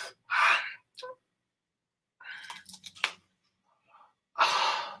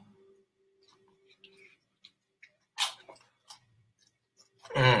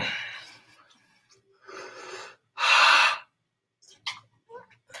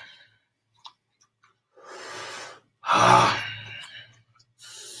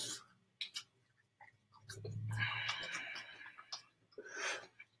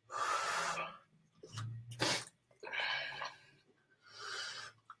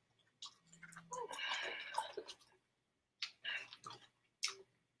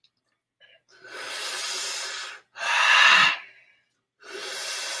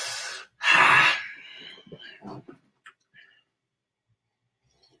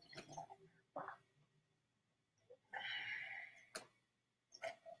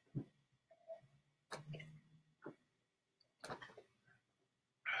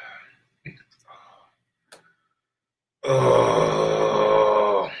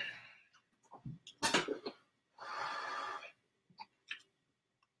 Oh.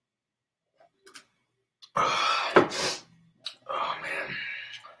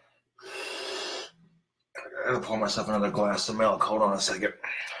 gotta pour myself another glass of milk. Hold on a second.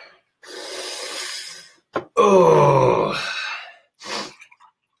 Oh.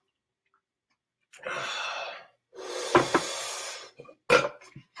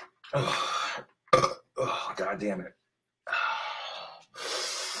 Oh, God damn it.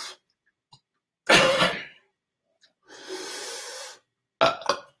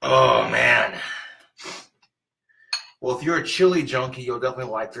 Oh, man. Well, if you're a chili junkie, you'll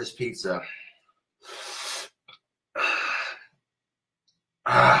definitely like this pizza.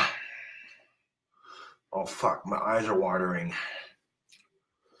 Oh, fuck. My eyes are watering.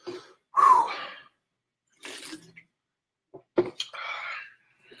 Whew.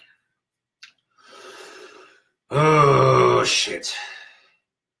 Oh, shit.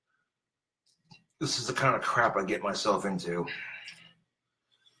 This is the kind of crap I get myself into.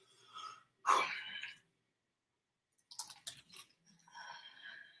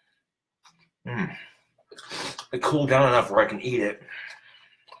 It cooled down enough where I can eat it.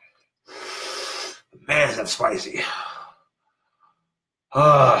 Man, is that spicy.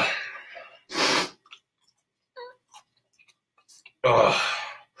 Oh.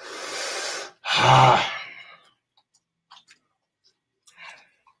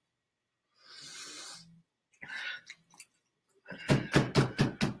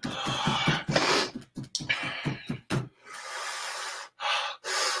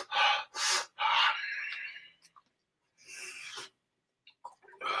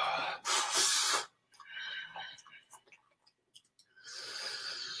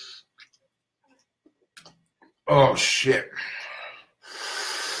 Oh, shit.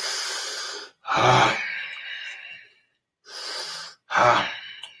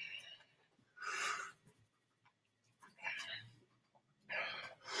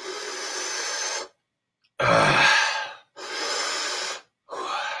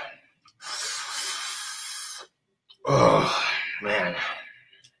 Oh, man.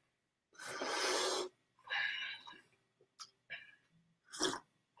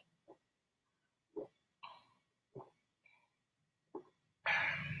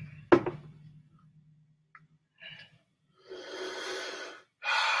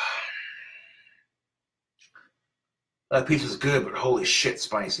 That pizza's good, but holy shit,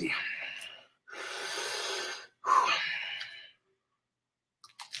 spicy.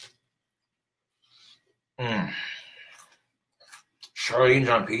 Sardines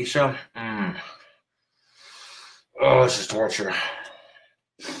on pizza? Oh, this is torture.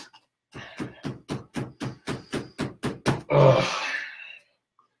 Oh.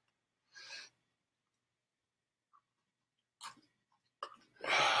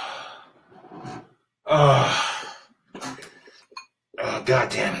 Oh, God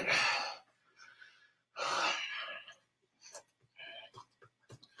damn it.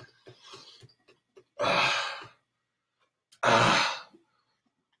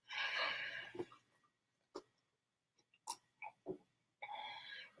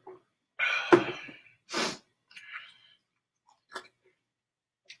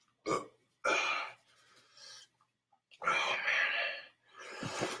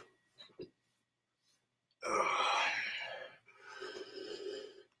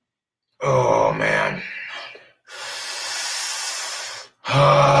 Oh, man.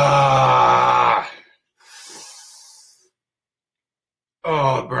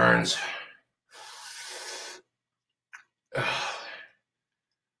 Oh, it burns.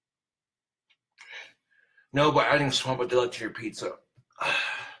 No, but adding swampadilla to your pizza.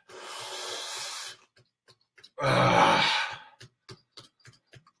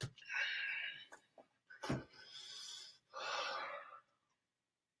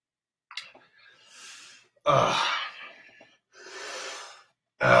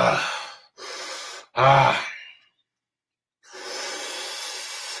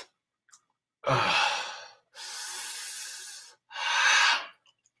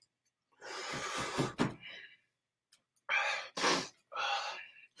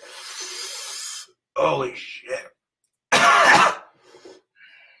 Holy shit.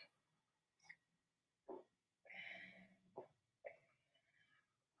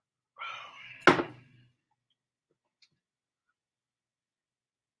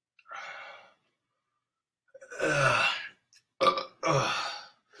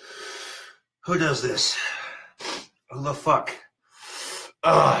 Who does this? Who the fuck?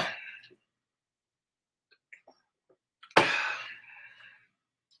 I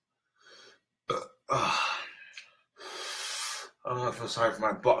don't know if I feel sorry for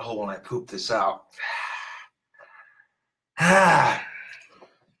my butthole when I poop this out.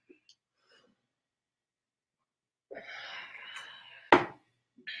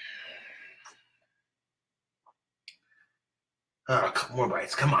 More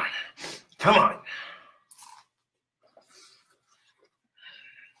bites. Come on. Come on.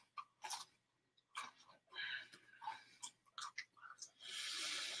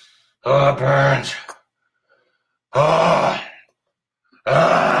 Oh, it burns. Oh.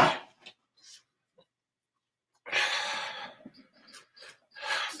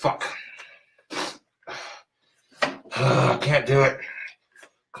 Fuck. I can't do it.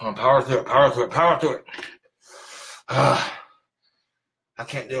 Come on, power through it, power through it, power through it. I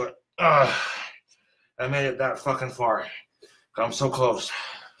can't do it. I made it that fucking far. I'm so close.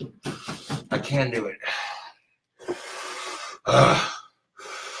 I can do it.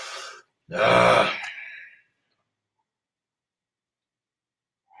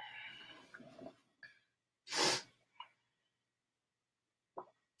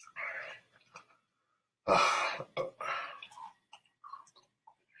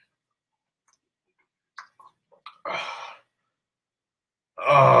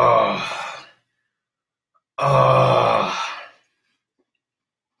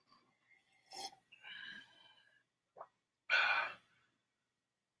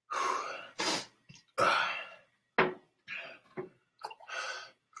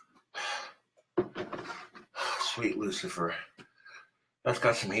 Sweet Lucifer. That's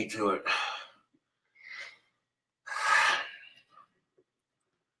got some heat to it.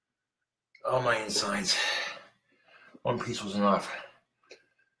 All my insides. One piece was enough.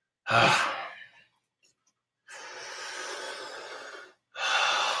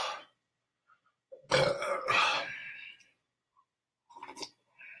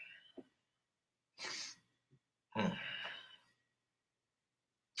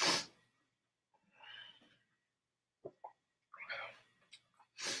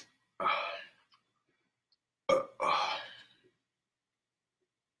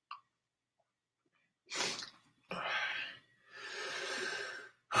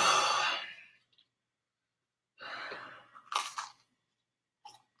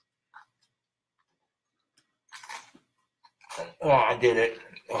 Oh, I did it.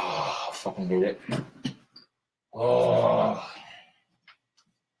 Oh, I fucking did it. Oh.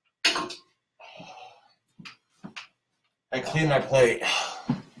 I cleaned my plate.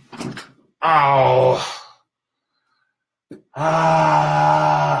 Ow.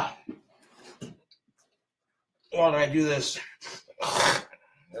 Why did I do this? I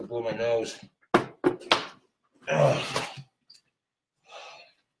blew my nose.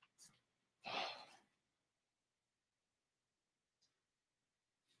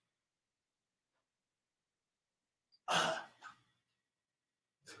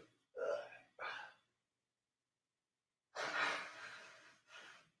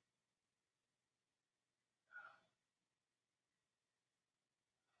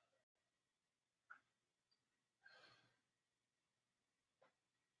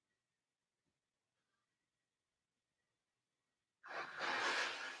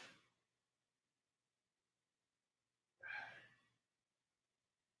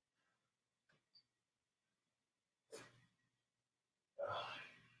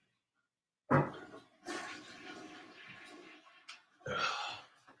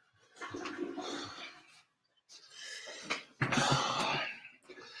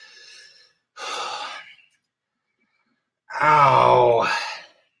 Ow.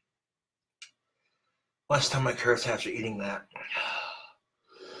 Last time my carrots after eating that.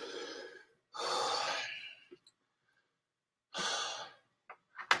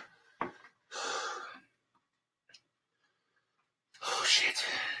 Oh, shit.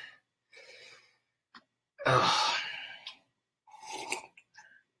 Oh.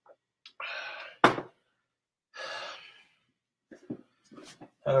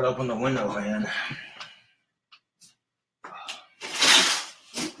 I gotta open the window, man.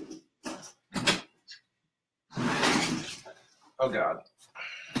 Oh, God.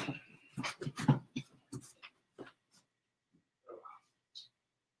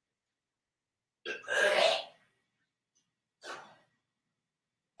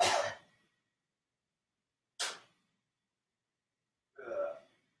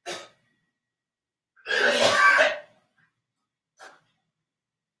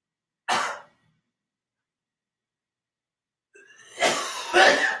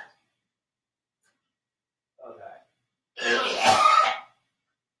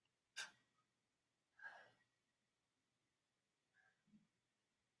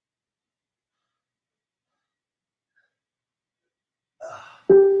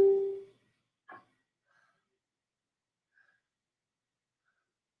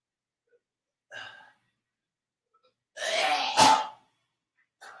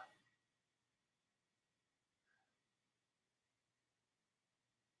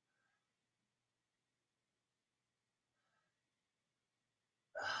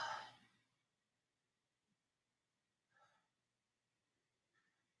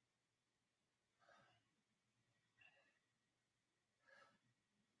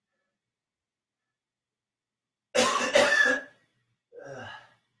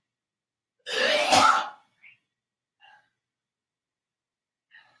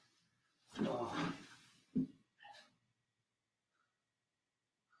 Oh.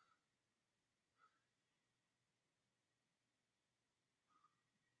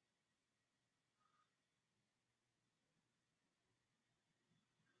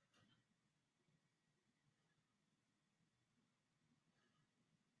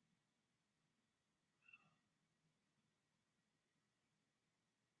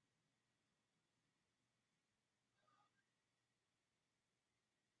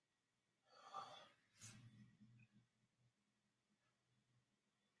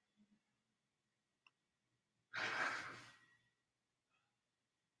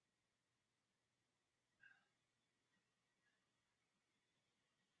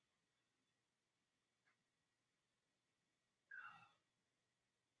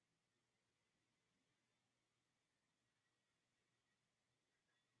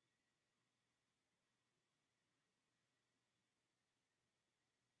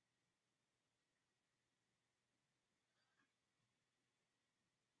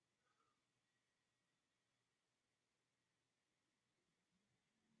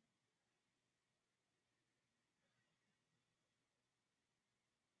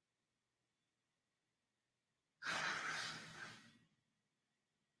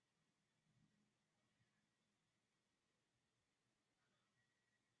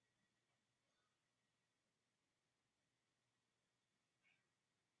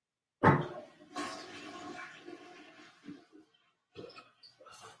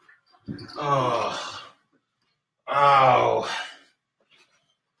 Oh. Ow.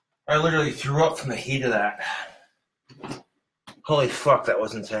 I literally threw up from the heat of that. Holy fuck, that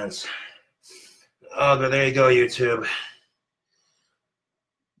was intense. Oh, but there you go, YouTube.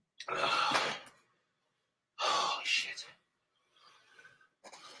 Oh. Holy shit.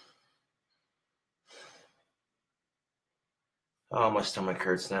 Oh, my stomach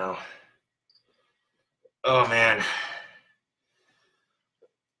hurts now. Oh, man.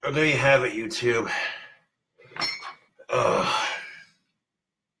 Oh, there you have it, YouTube. Oh.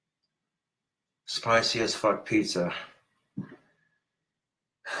 Spicy as fuck pizza.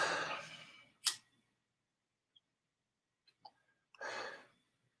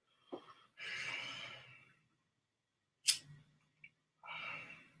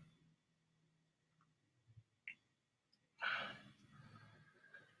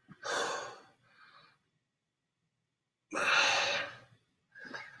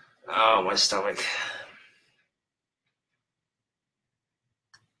 Oh, my stomach.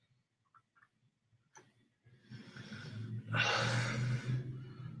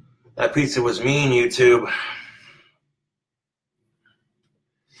 That pizza was mean, YouTube.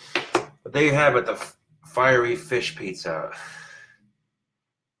 But there you have it, the fiery fish pizza.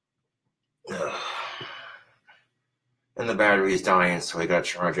 And the battery is dying, so I gotta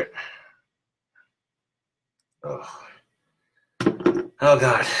charge it. Oh, oh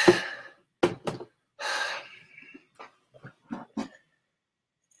God.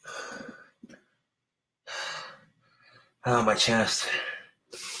 Oh, my chest.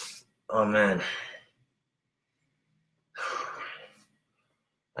 Oh, man.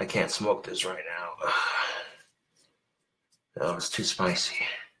 I can't smoke this right now. Oh, it's too spicy.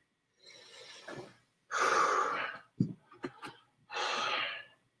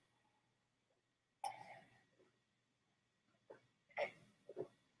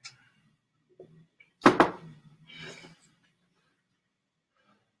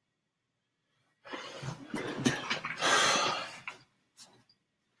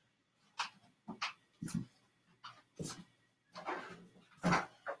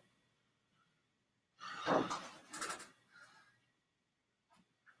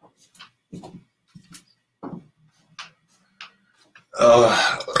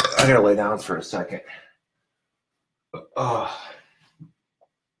 Oh, I gotta lay down for a second. Oh.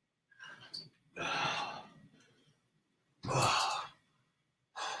 Oh.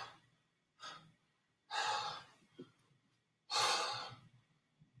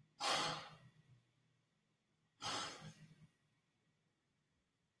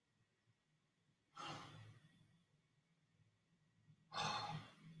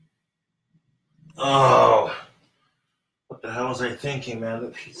 Oh. What the hell was I thinking, man? The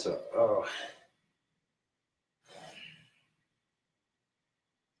pizza. Oh.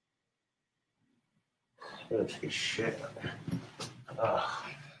 I'm gonna take a shit. Oh.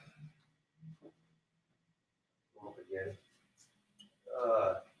 Up again.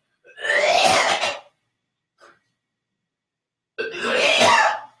 Oh.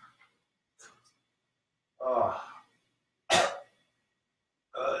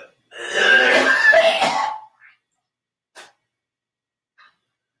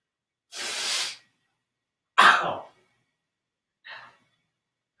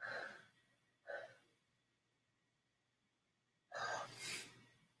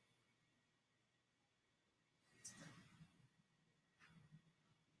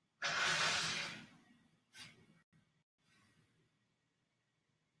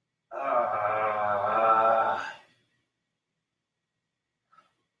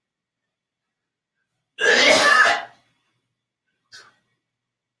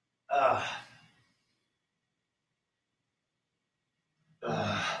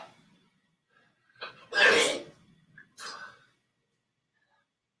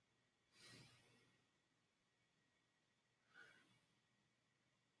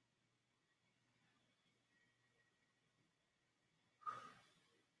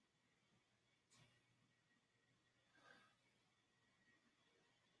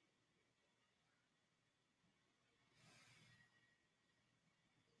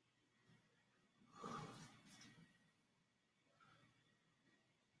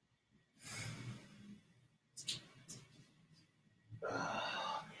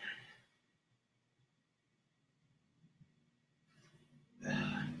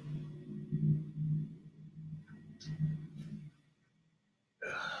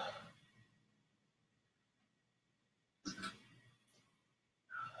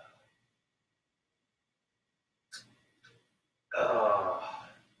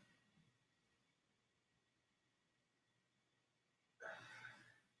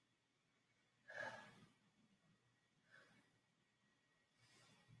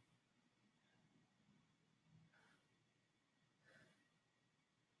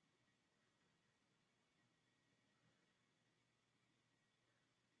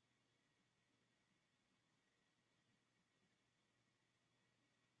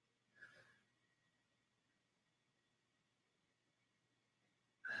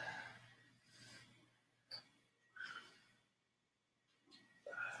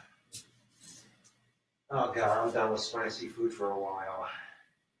 Oh God, I'm done with spicy food for a while.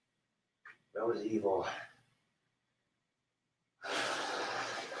 That was evil.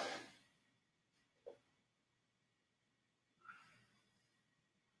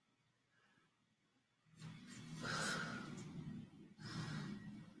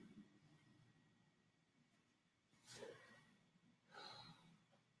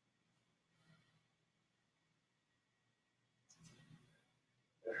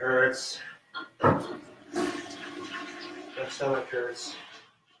 It hurts. My stomach hurts.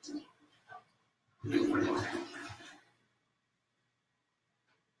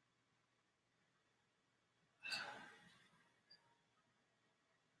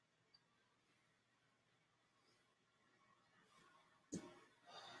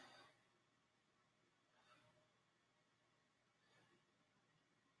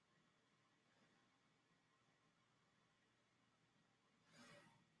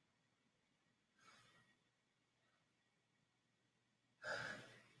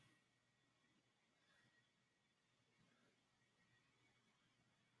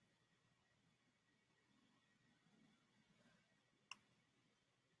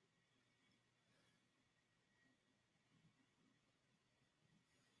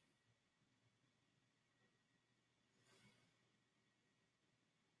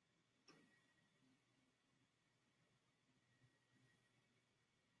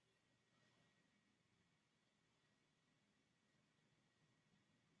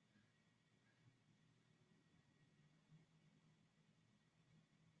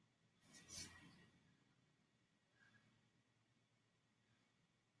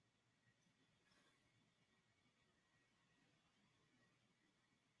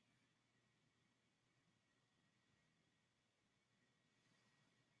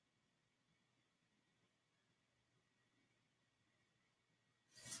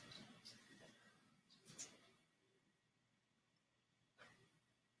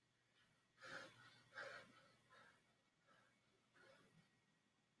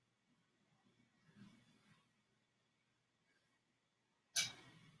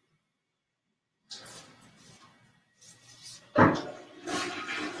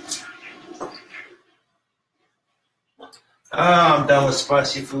 I'm done with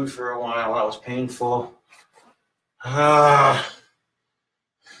spicy food for a while. That was painful.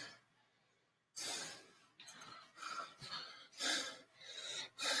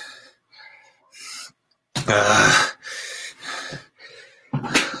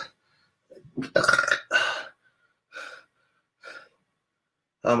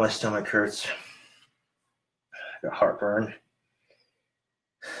 Oh, my stomach hurts. I got heartburn.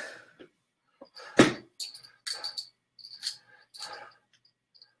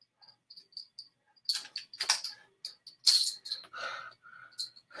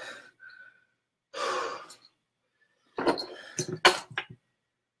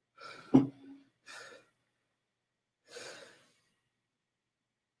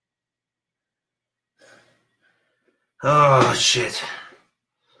 Oh, shit.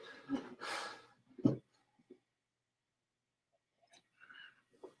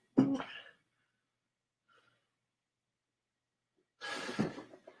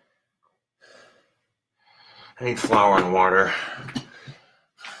 I need flour and water.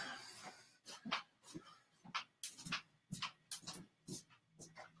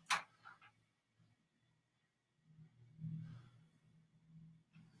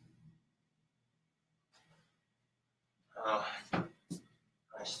 Oh,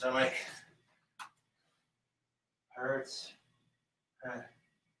 my stomach hurts.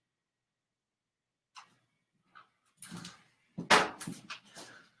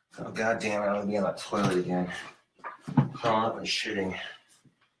 Oh, God damn it, I'm gonna be on the toilet again. Crawling up and shitting.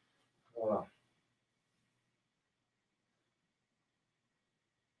 Oh.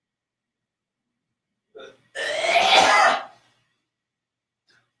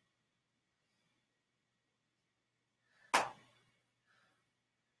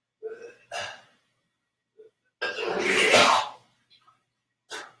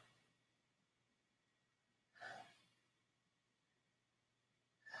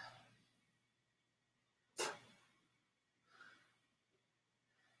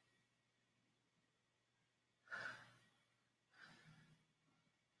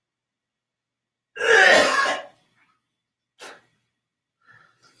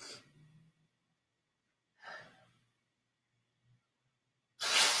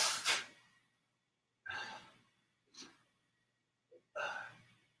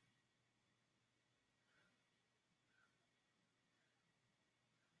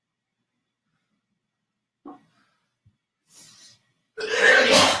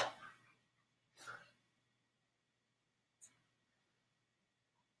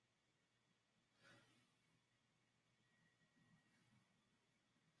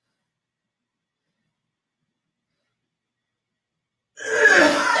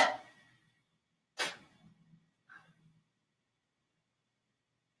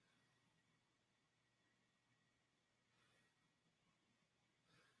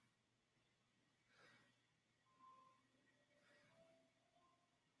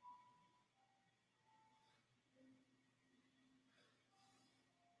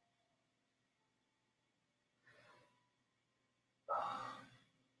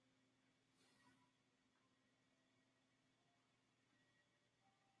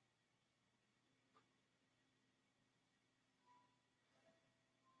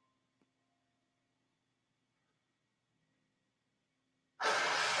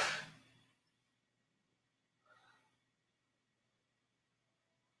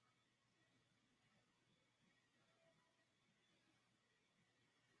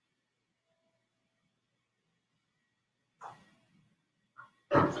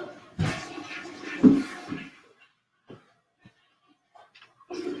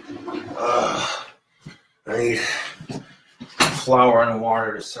 I need flour and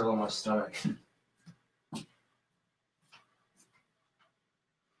water to settle my stomach.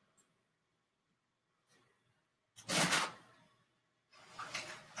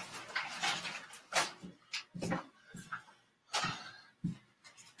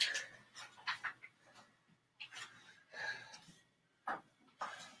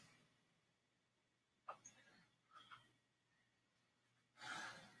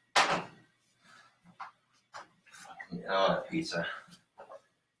 Oh, pizza.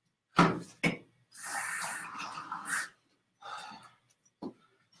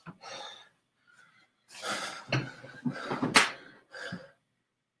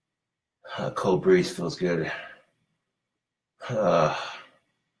 Cold breeze feels good.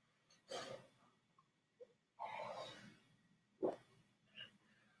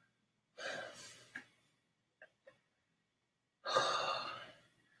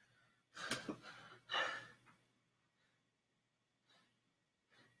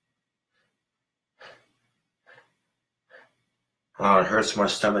 Oh, it hurts my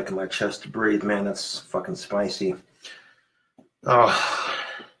stomach and my chest to breathe, man. That's fucking spicy. Oh,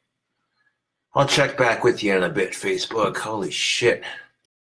 I'll check back with you in a bit, Facebook. Holy shit.